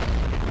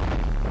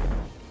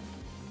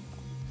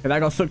 Okay, that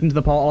got sucked into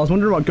the portal. I was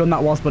wondering what gun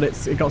that was, but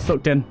it got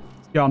sucked in.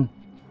 It's gone.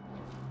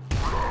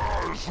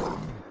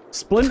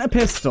 Splinter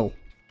pistol.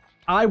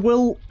 I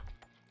will...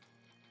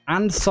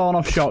 And sawn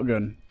off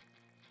shotgun.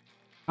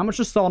 How much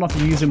does sawn off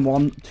using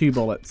 1, 2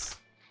 bullets?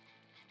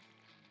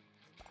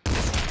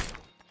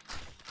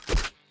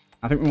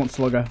 I think we want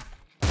slugger.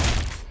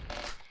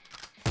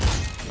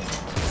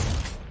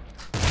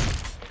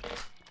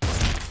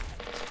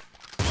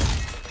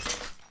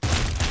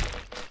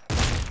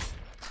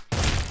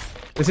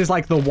 This is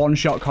like the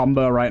one-shot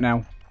combo right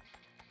now.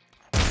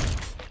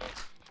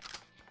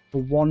 The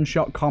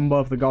one-shot combo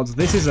of the gods.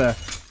 This is a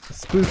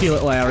spooky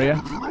little area.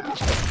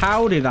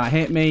 How did that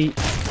hit me?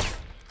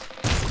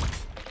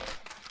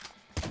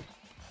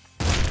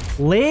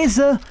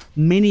 Laser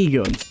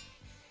minigun.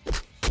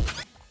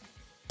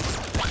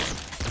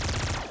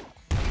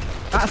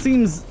 That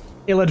seems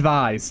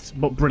ill-advised,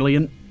 but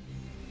brilliant.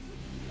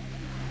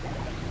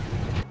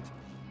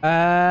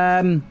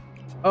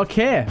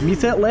 Okay,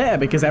 mutate later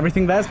because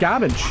everything there's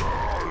garbage.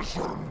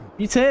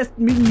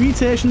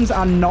 Mutations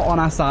are not on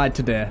our side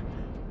today.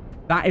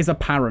 That is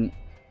apparent.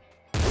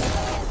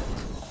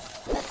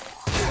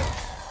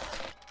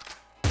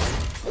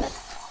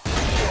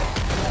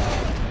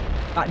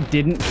 That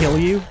didn't kill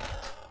you?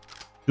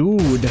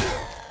 Dude.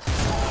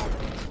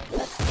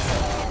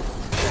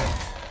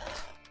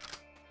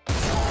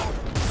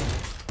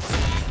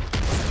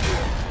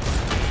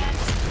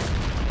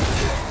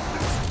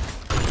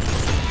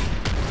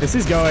 This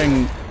is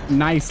going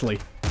nicely.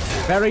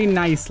 Very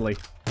nicely.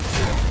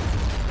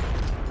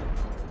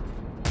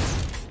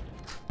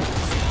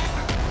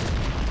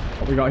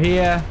 What we got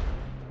here?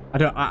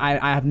 I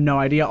have no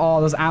idea. Oh,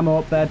 there's ammo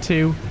up there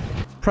too.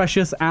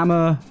 Precious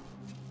ammo.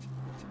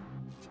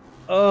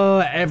 Oh,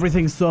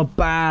 everything's so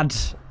bad.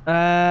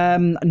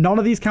 None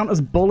of these count as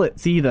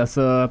bullets either,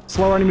 so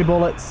slower enemy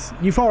bullets.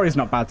 Euphoria's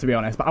not bad, to be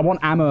honest, but I want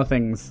ammo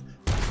things.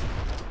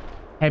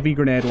 Heavy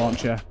grenade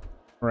launcher.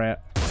 Great.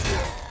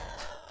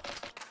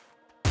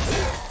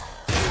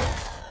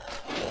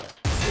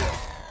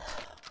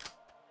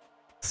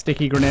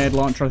 Sticky grenade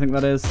launcher, I think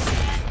that is.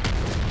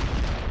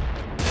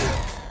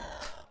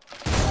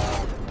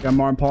 Got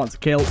more important to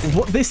kill.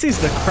 This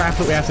is the crap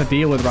that we have to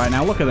deal with right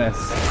now. Look at this.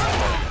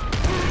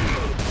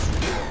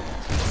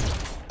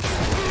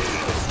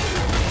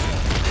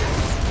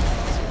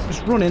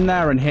 Just run in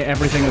there and hit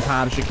everything as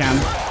hard as you can.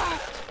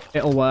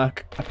 It'll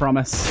work, I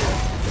promise.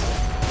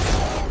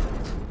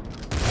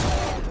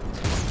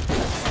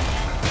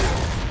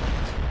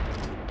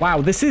 Wow,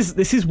 this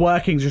is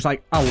working just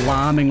like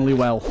alarmingly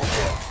well.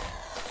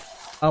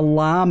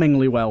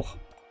 Alarmingly well.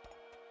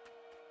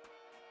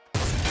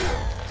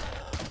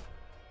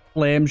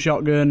 Flame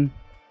shotgun.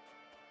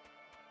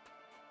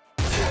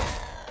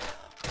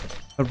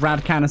 A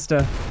rad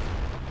canister.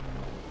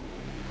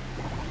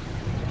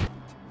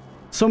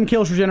 Some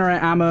kills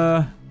regenerate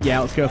ammo.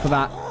 Yeah, let's go for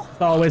that.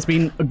 It's always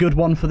been a good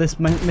one for this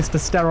Mr.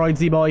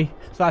 Steroidsy boy.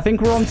 So I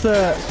think we're on to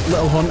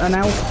Little Hunter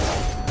now.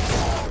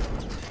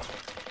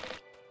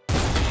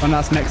 And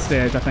that's next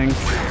stage, I think.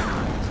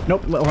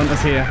 Nope, Little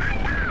Hunter's here.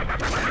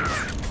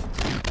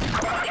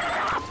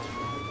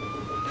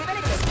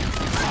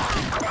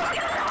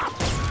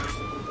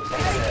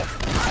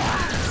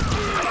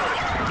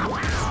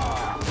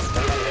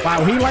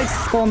 Wow, he likes to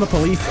spawn the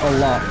police a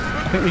lot.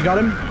 I think we got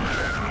him.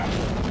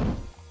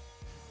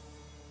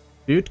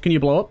 Dude, can you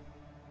blow up?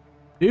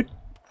 Dude,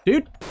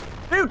 dude,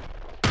 dude!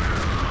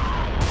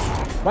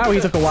 Wow, he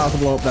took a while to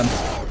blow up then.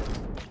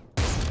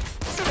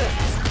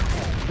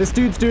 This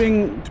dude's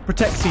doing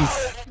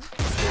protecties.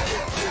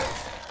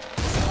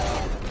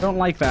 Don't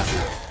like that.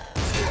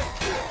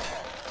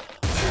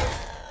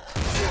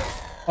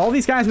 All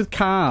these guys with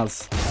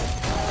cars.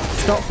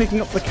 Stop picking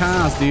up the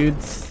cars,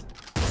 dudes.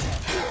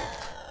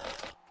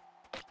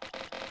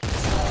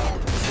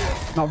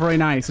 Not very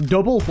nice.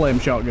 Double flame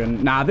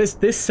shotgun. Nah, this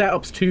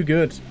setup's too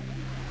good.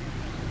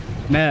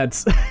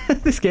 Nerds.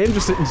 This game's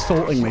just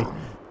insulting me.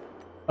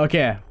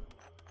 Okay.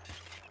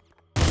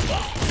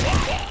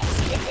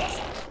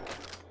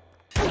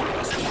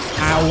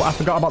 Ow, I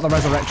forgot about the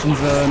resurrection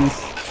zones.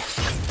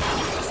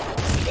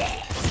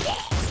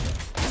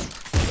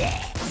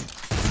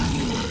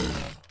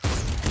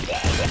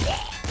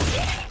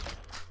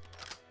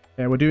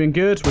 Okay, we're doing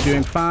good. We're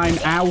doing fine.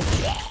 Ow.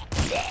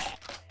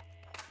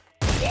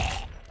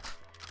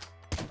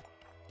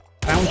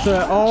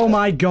 Bouncer. Oh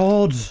my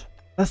god.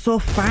 They're so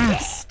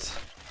fast.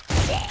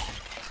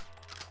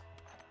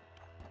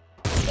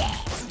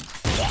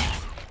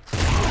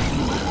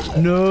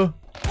 No.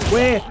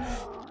 Wait.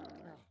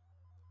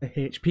 The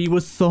HP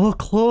was so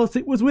close.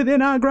 It was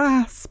within our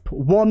grasp.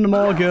 One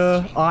more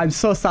go. Oh, I'm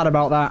so sad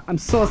about that. I'm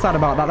so sad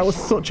about that. That was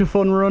such a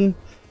fun run.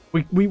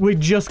 We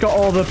just got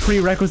all the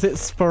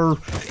prerequisites for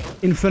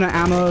infinite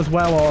ammo as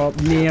well, or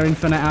near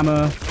infinite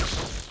ammo.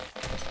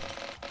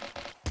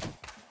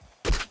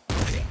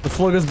 The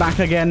slugger's back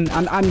again,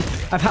 and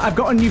I've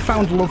got a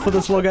newfound love for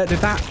the slugger. Did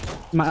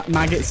that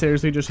maggot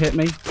seriously just hit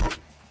me?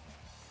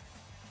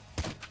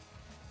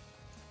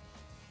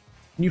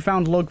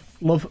 Newfound love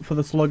for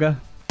the slugger.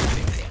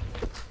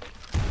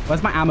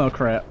 Where's my ammo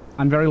crate?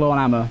 I'm very low on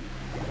ammo.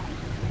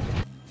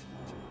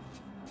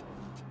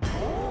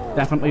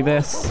 Definitely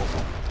this.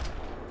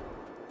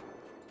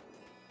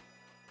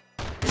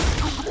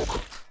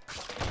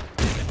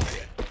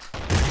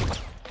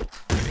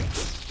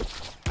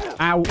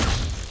 Ow.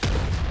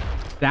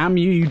 Damn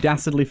you, you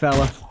dastardly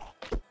fella.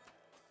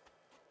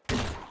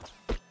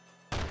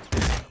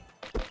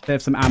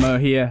 Save some ammo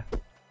here.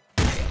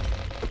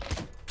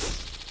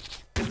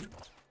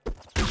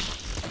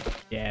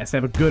 Yeah,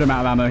 save a good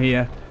amount of ammo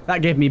here.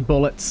 That gave me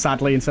bullets,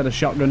 sadly, instead of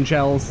shotgun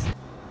shells.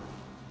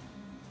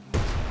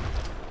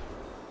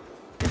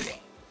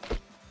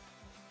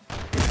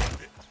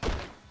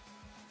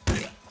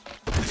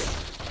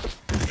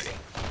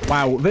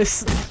 Wow,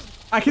 this...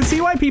 I can see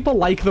why people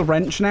like the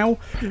wrench now.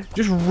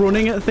 Just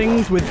running at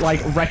things with,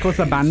 like, reckless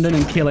abandon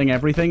and killing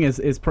everything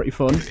is pretty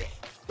fun.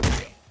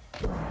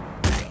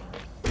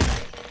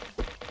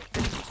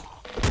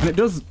 And it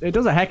does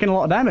a heckin'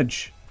 lot of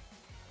damage.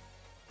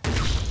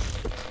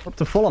 Up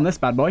to full on this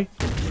bad boy.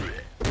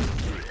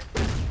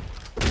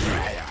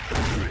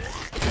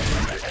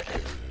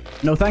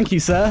 No thank you,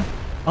 sir.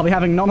 I'll be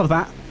having none of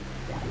that.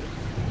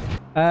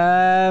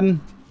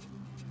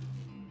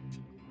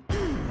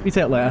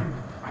 Mutate later.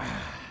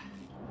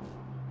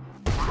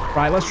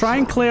 Right, let's try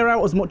and clear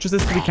out as much as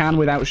this we can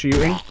without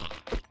shooting.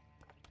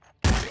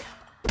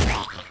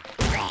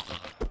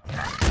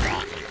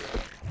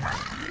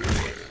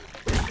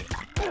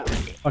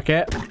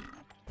 Okay.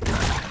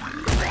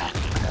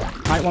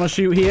 Might want to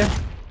shoot here.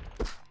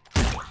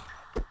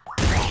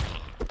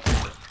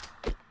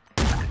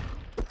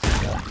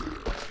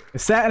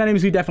 There's certain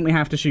enemies we definitely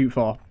have to shoot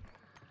for.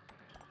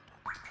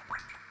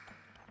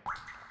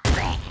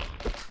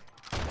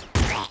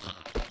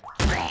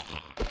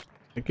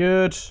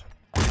 Good.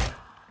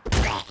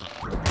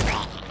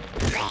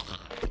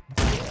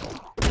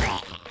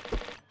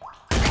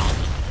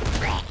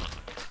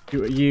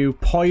 Shoot at you.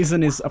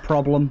 Poison is a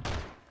problem.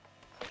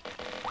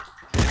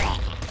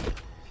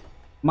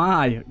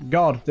 My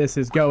god, this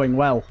is going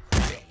well.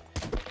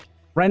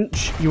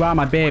 Wrench, you are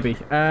my baby.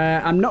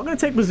 I'm not going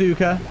to take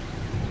bazooka.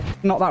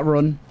 Not that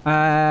run.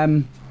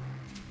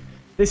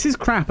 This is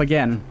crap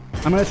again.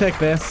 I'm going to take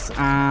this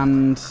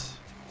and...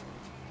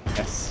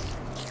 Yes.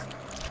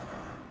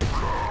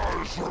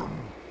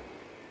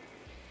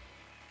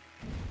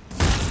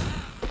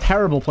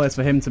 Terrible place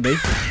for him to be.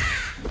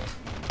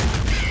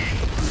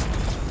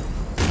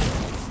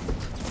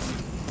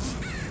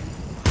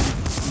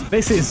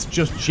 This is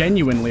just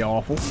genuinely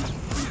awful.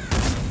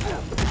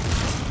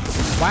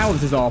 Wow,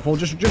 this is awful.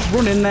 Just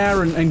run in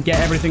there and get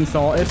everything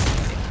sorted.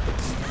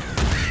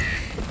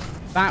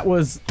 That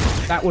was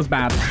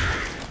bad.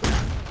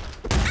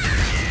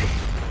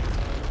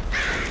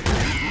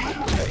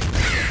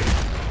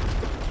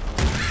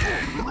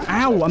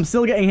 Ow, I'm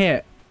still getting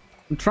hit.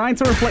 I'm trying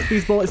to reflect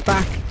these bullets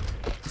back.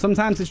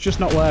 Sometimes it's just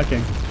not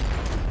working.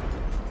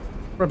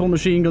 Triple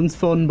machine gun's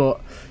fun,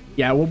 but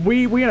yeah, well,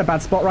 we're in a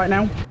bad spot right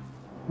now.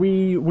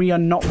 We are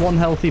not one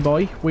healthy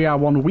boy. We are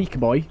one weak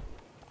boy.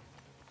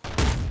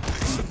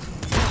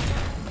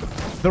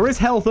 There is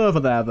health over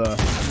there, though.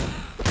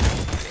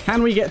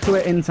 Can we get to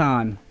it in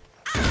time?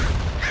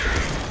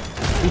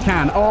 We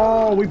can.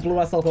 Oh, we blew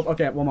ourselves up.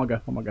 Okay, one more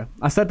go. One more go.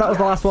 I said that was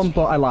the last one,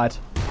 but I lied.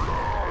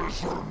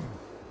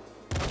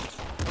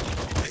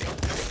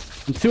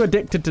 I'm too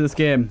addicted to this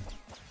game.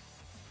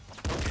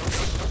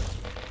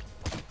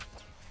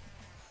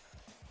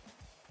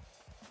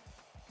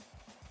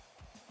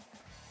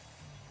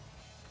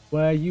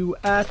 Where you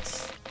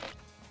at,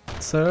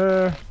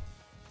 sir?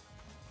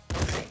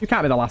 You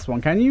can't be the last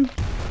one, can you?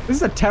 This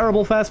is a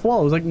terrible first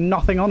floor. There's like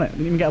nothing on it.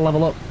 Didn't even get a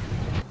level up.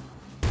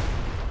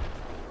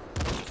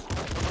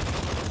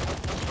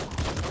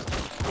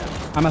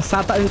 I'm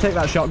sad that I didn't take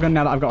that shotgun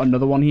now that I've got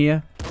another one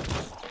here.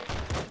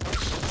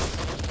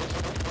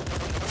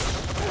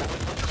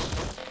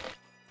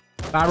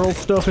 Barrel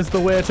stuff is the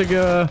way to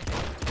go.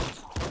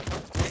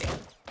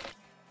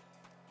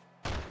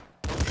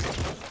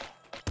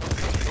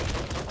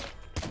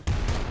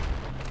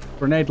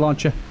 Grenade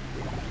launcher.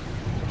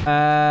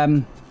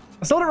 I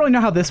still don't really know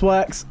how this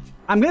works.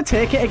 I'm going to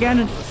take it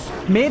again.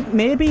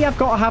 Maybe I've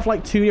got to have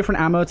like 2 different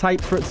ammo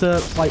types for it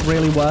to like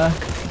really work.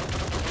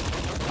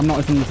 I'm not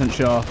 100%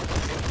 sure.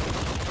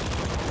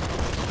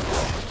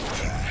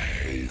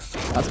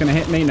 That's going to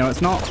hit me. No,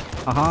 it's not.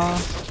 Aha.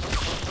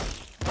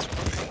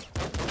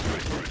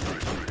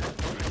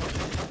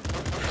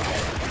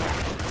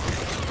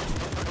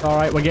 All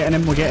right, we're getting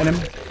him. We're getting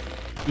him.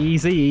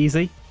 Easy,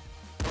 easy.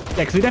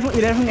 Yeah, because we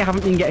definitely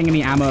haven't been getting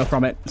any ammo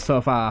from it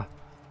so far.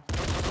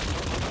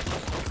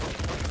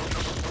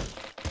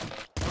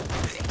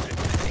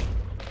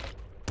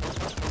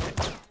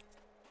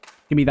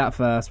 Give me that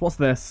first. What's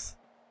this?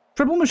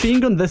 Triple machine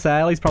gun this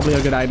early is probably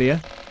a good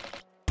idea.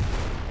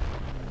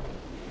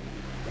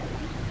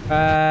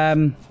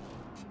 That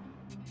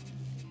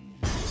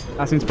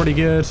seems pretty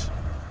good.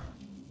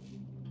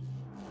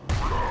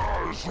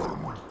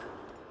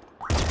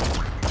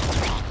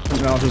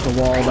 There's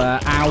a wall there.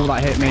 Ow,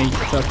 that hit me.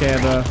 It's okay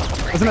though.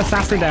 There's an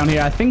assassin down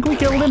here. I think we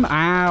killed him.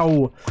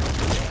 Ow.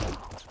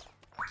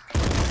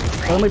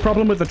 Only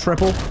problem with the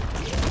triple.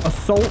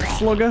 Assault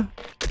slugger.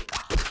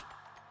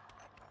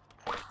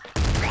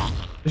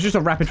 It's just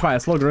a rapid fire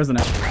slugger, isn't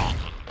it?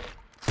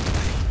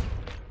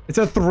 It's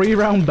a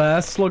 3-round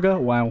burst slugger.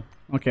 Wow.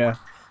 Okay.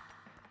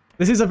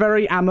 This is a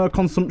very ammo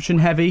consumption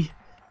heavy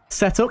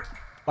setup,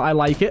 but I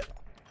like it.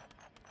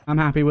 I'm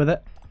happy with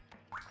it.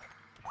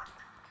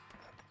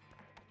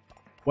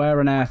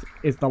 Where on earth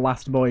is the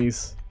last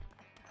boys?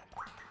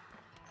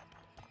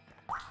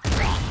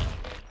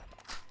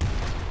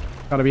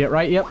 Gotta be it,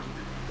 right? Yep.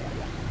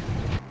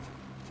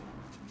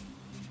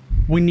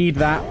 We need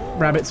that.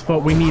 Rabbit's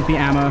foot. We need the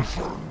ammo.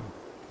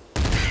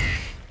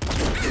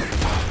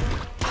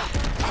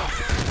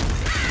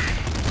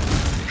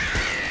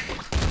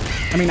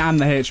 I mean, and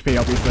the HP,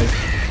 obviously.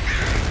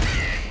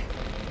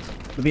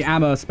 But the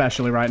ammo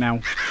especially right now.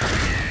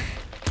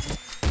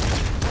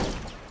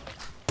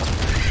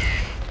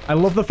 I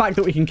love the fact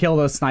that we can kill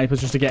those snipers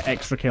just to get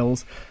extra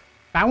kills.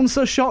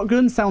 Bouncer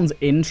shotgun sounds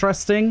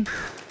interesting.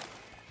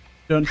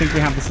 Don't think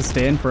we have the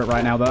sustain for it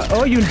right now, though.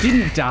 Oh, you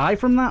didn't die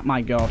from that?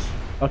 My God.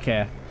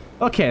 Okay.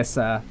 Okay,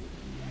 sir.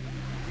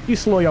 You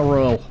slow your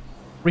roll.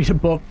 Read a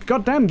book.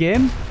 Goddamn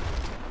game.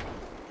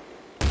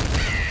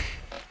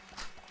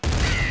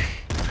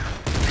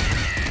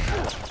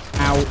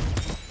 Ow.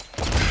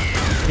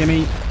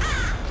 Gimme.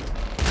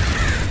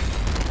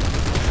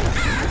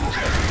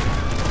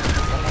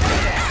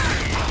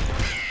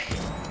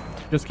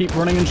 Just keep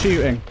running and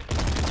shooting.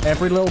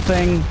 Every little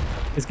thing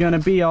is going to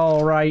be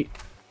all right.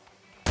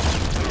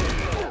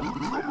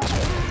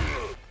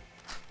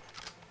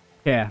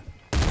 Yeah.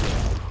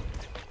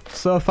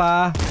 So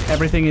far,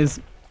 everything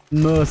is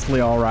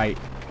mostly all right.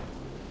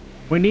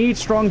 We need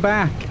strong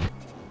back.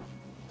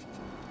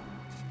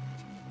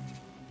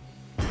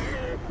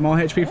 More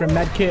HP from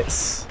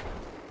medkits.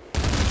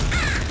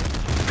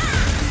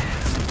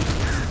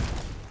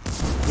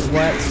 It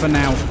works for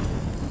now.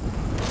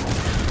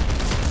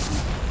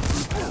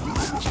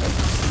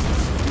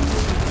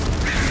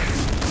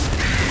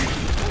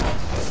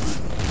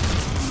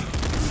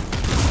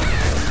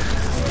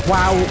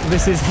 Wow,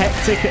 this is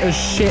hectic as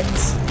shit.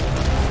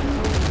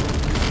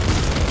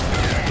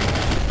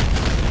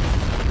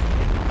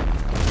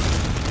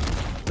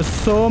 There's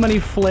so many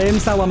flame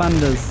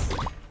salamanders.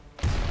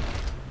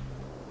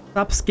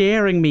 Stop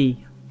scaring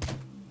me.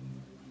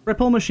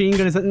 Triple machine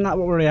gun, isn't that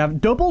what we already have?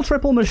 Double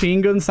triple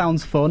machine gun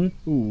sounds fun.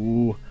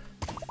 Ooh.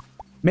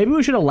 Maybe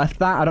we should have left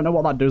that. I don't know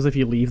what that does if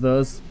you leave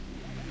those.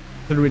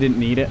 But we didn't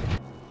need it.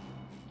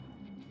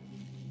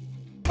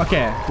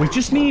 Okay, we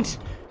just need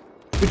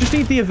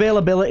the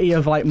availability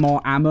of like more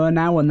ammo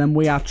now, and then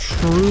we are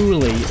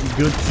truly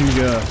good to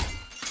go.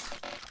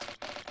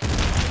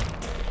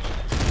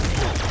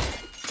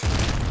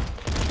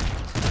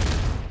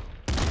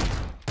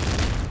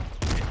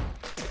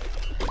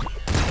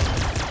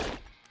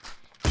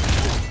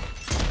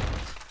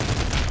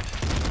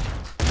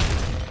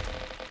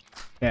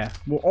 Yeah,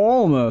 we're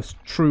almost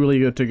truly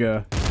good to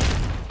go.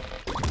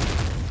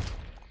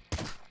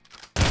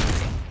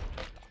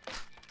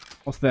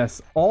 What's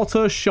this?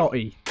 Auto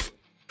shotty.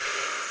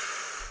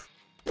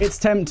 It's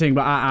tempting,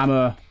 but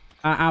our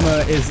ammo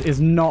is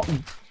not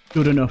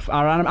good enough.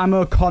 Our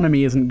ammo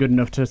economy isn't good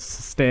enough to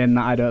sustain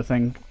that, I don't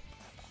think.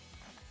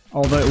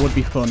 Although it would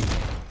be fun.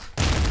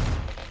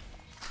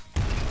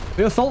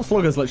 The assault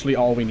slugger is literally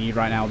all we need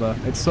right now, though.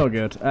 It's so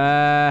good.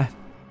 I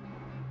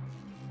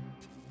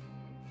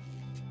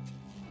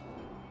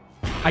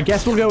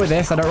guess we'll go with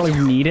this. I don't really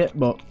need it,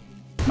 but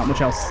not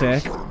much else to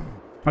take.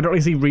 I don't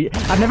really see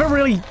I've never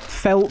really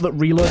felt that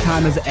reload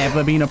time has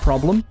ever been a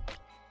problem.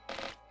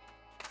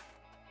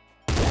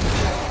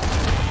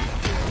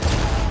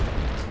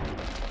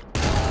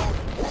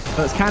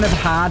 So it's kind of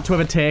hard to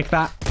ever take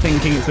that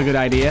thinking it's a good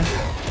idea.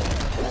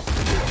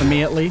 For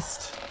me, at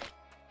least.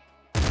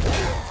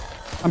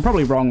 I'm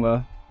probably wrong,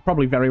 though.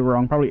 Probably very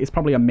wrong. It's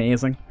probably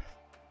amazing.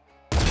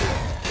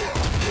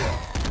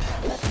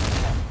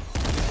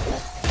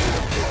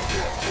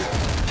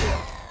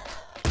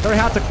 Very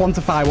hard to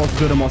quantify what's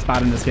good and what's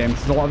bad in this game,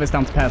 because a lot of it's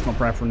down to personal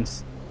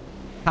preference.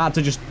 Hard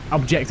to just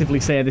objectively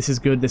say this is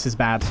good, this is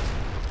bad.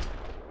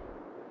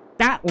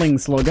 Gatling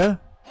slugger.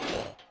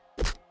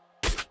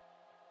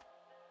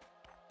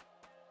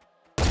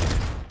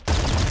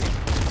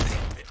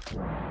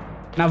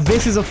 Now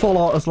this is a full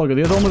auto slugger.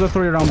 The other one was a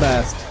 3-round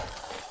burst.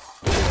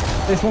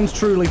 This one's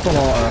truly full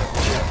auto.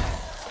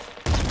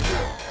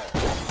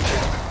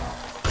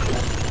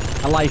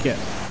 I like it.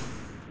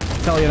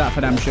 I'll tell you that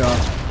for damn sure.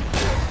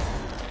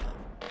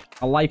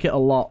 I like it a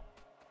lot.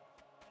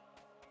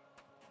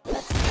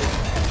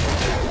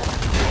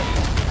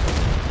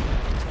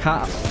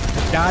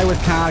 Guy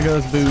with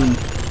cargo's boom.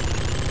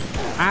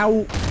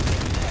 Ow.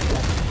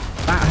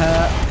 That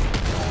hurt.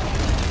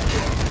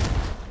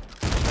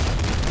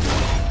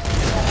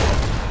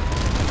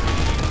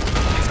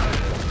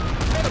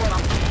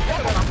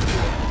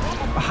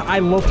 I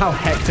love how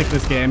hectic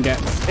this game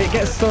gets. It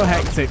gets so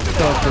hectic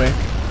so quick.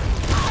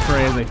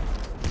 Crazy.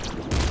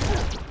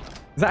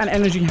 Is that an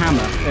energy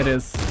hammer? It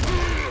is.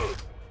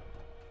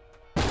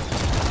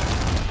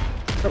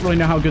 Don't really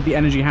know how good the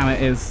energy hammer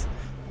is.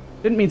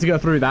 Didn't mean to go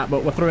through that,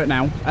 but we're through it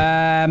now.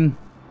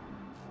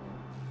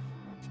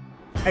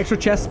 Extra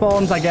chest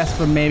spawns, I guess,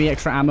 for maybe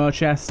extra ammo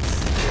chests.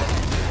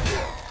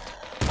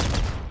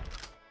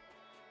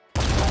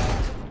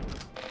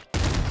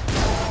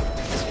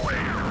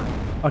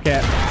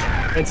 Okay,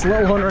 it's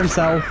Little Hunter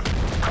himself.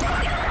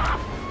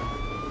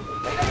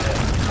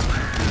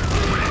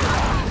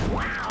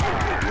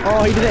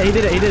 Oh, he did it, he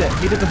did it, he did it.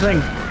 He did the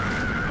thing.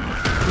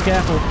 Be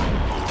careful.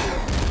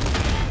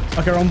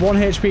 Okay, we're on 1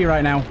 HP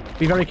right now.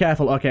 Be very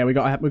careful. Okay, we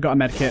got a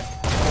med kit.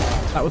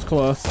 That was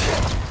close.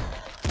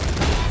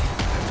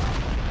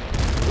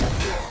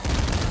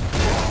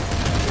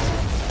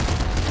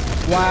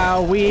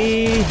 Wow,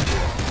 there's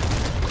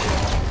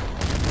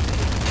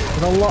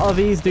a lot of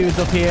these dudes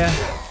up here.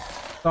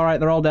 Alright,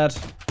 they're all dead.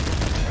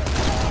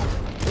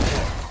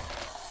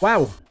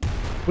 Wow.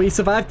 We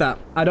survived that.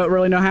 I don't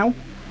really know how.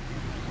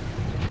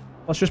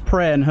 Let's just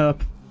pray and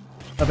hope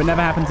it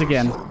never happens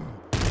again.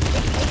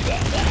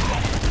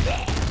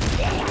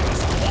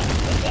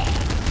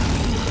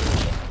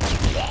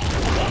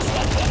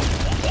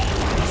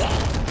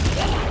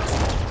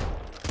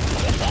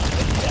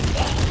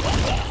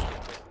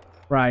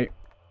 Right.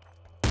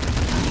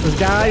 There's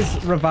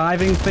guys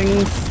reviving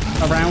things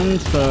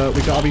around, so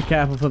we've got to be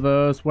careful for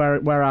those.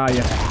 Where are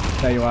you?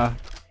 There you are.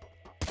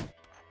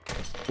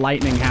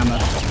 Lightning hammer.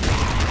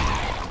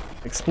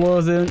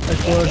 Explosions.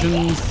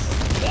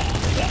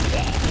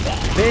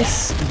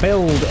 This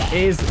build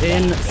is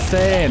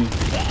insane.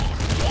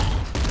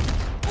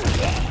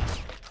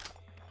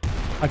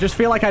 I just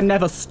feel like I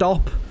never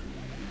stop.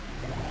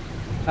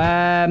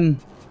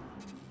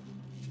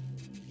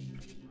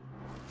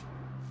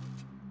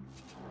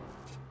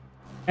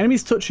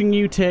 Enemies touching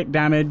you take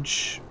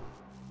damage.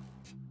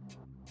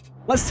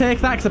 Let's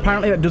take that, because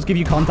apparently that does give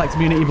you contact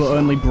immunity, but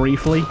only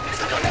briefly.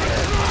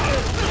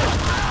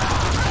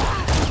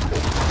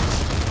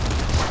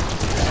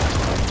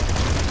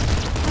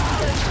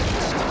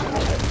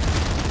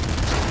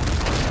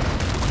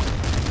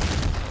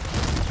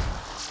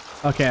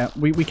 Okay,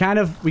 we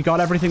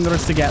got everything there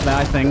is to get there,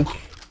 I think.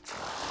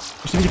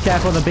 Just need to be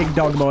careful of the big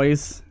dog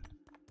boys.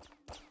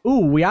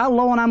 Ooh, we are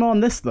low on ammo on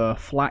this, though.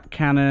 Flat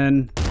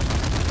cannon.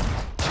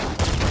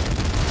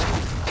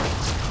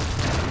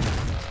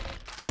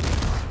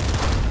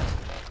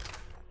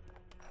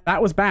 That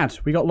was bad.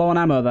 We got low on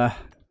ammo there.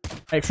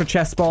 Extra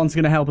chest spawn's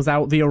going to help us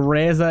out. The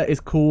eraser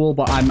is cool,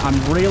 but I'm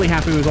really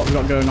happy with what we've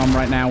got going on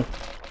right now.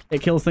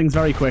 It kills things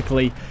very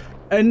quickly.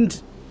 And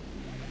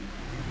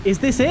is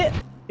this it?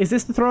 Is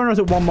this the throne or is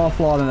it one more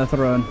floor than the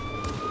throne? I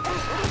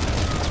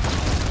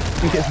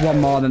think it's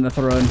one more than the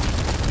throne.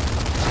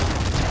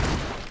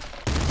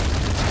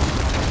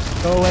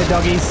 Go away,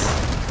 doggies.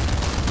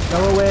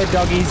 Go away,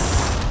 doggies.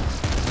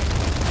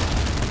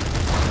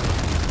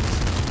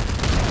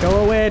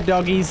 Go away,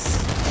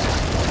 doggies.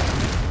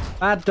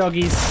 Bad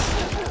doggies.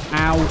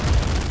 Ow.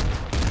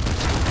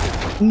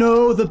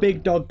 No, the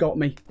big dog got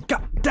me.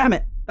 God damn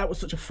it. That was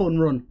such a fun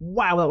run.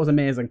 Wow, that was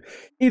amazing.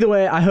 Either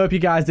way, I hope you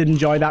guys did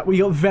enjoy that. We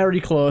got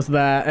very close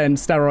there, and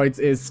Steroids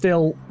is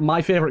still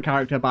my favourite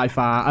character by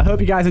far. I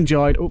hope you guys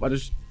enjoyed. Oh, I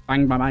just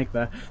banged my mic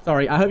there.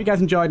 Sorry. I hope you guys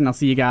enjoyed, and I'll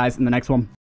see you guys in the next one.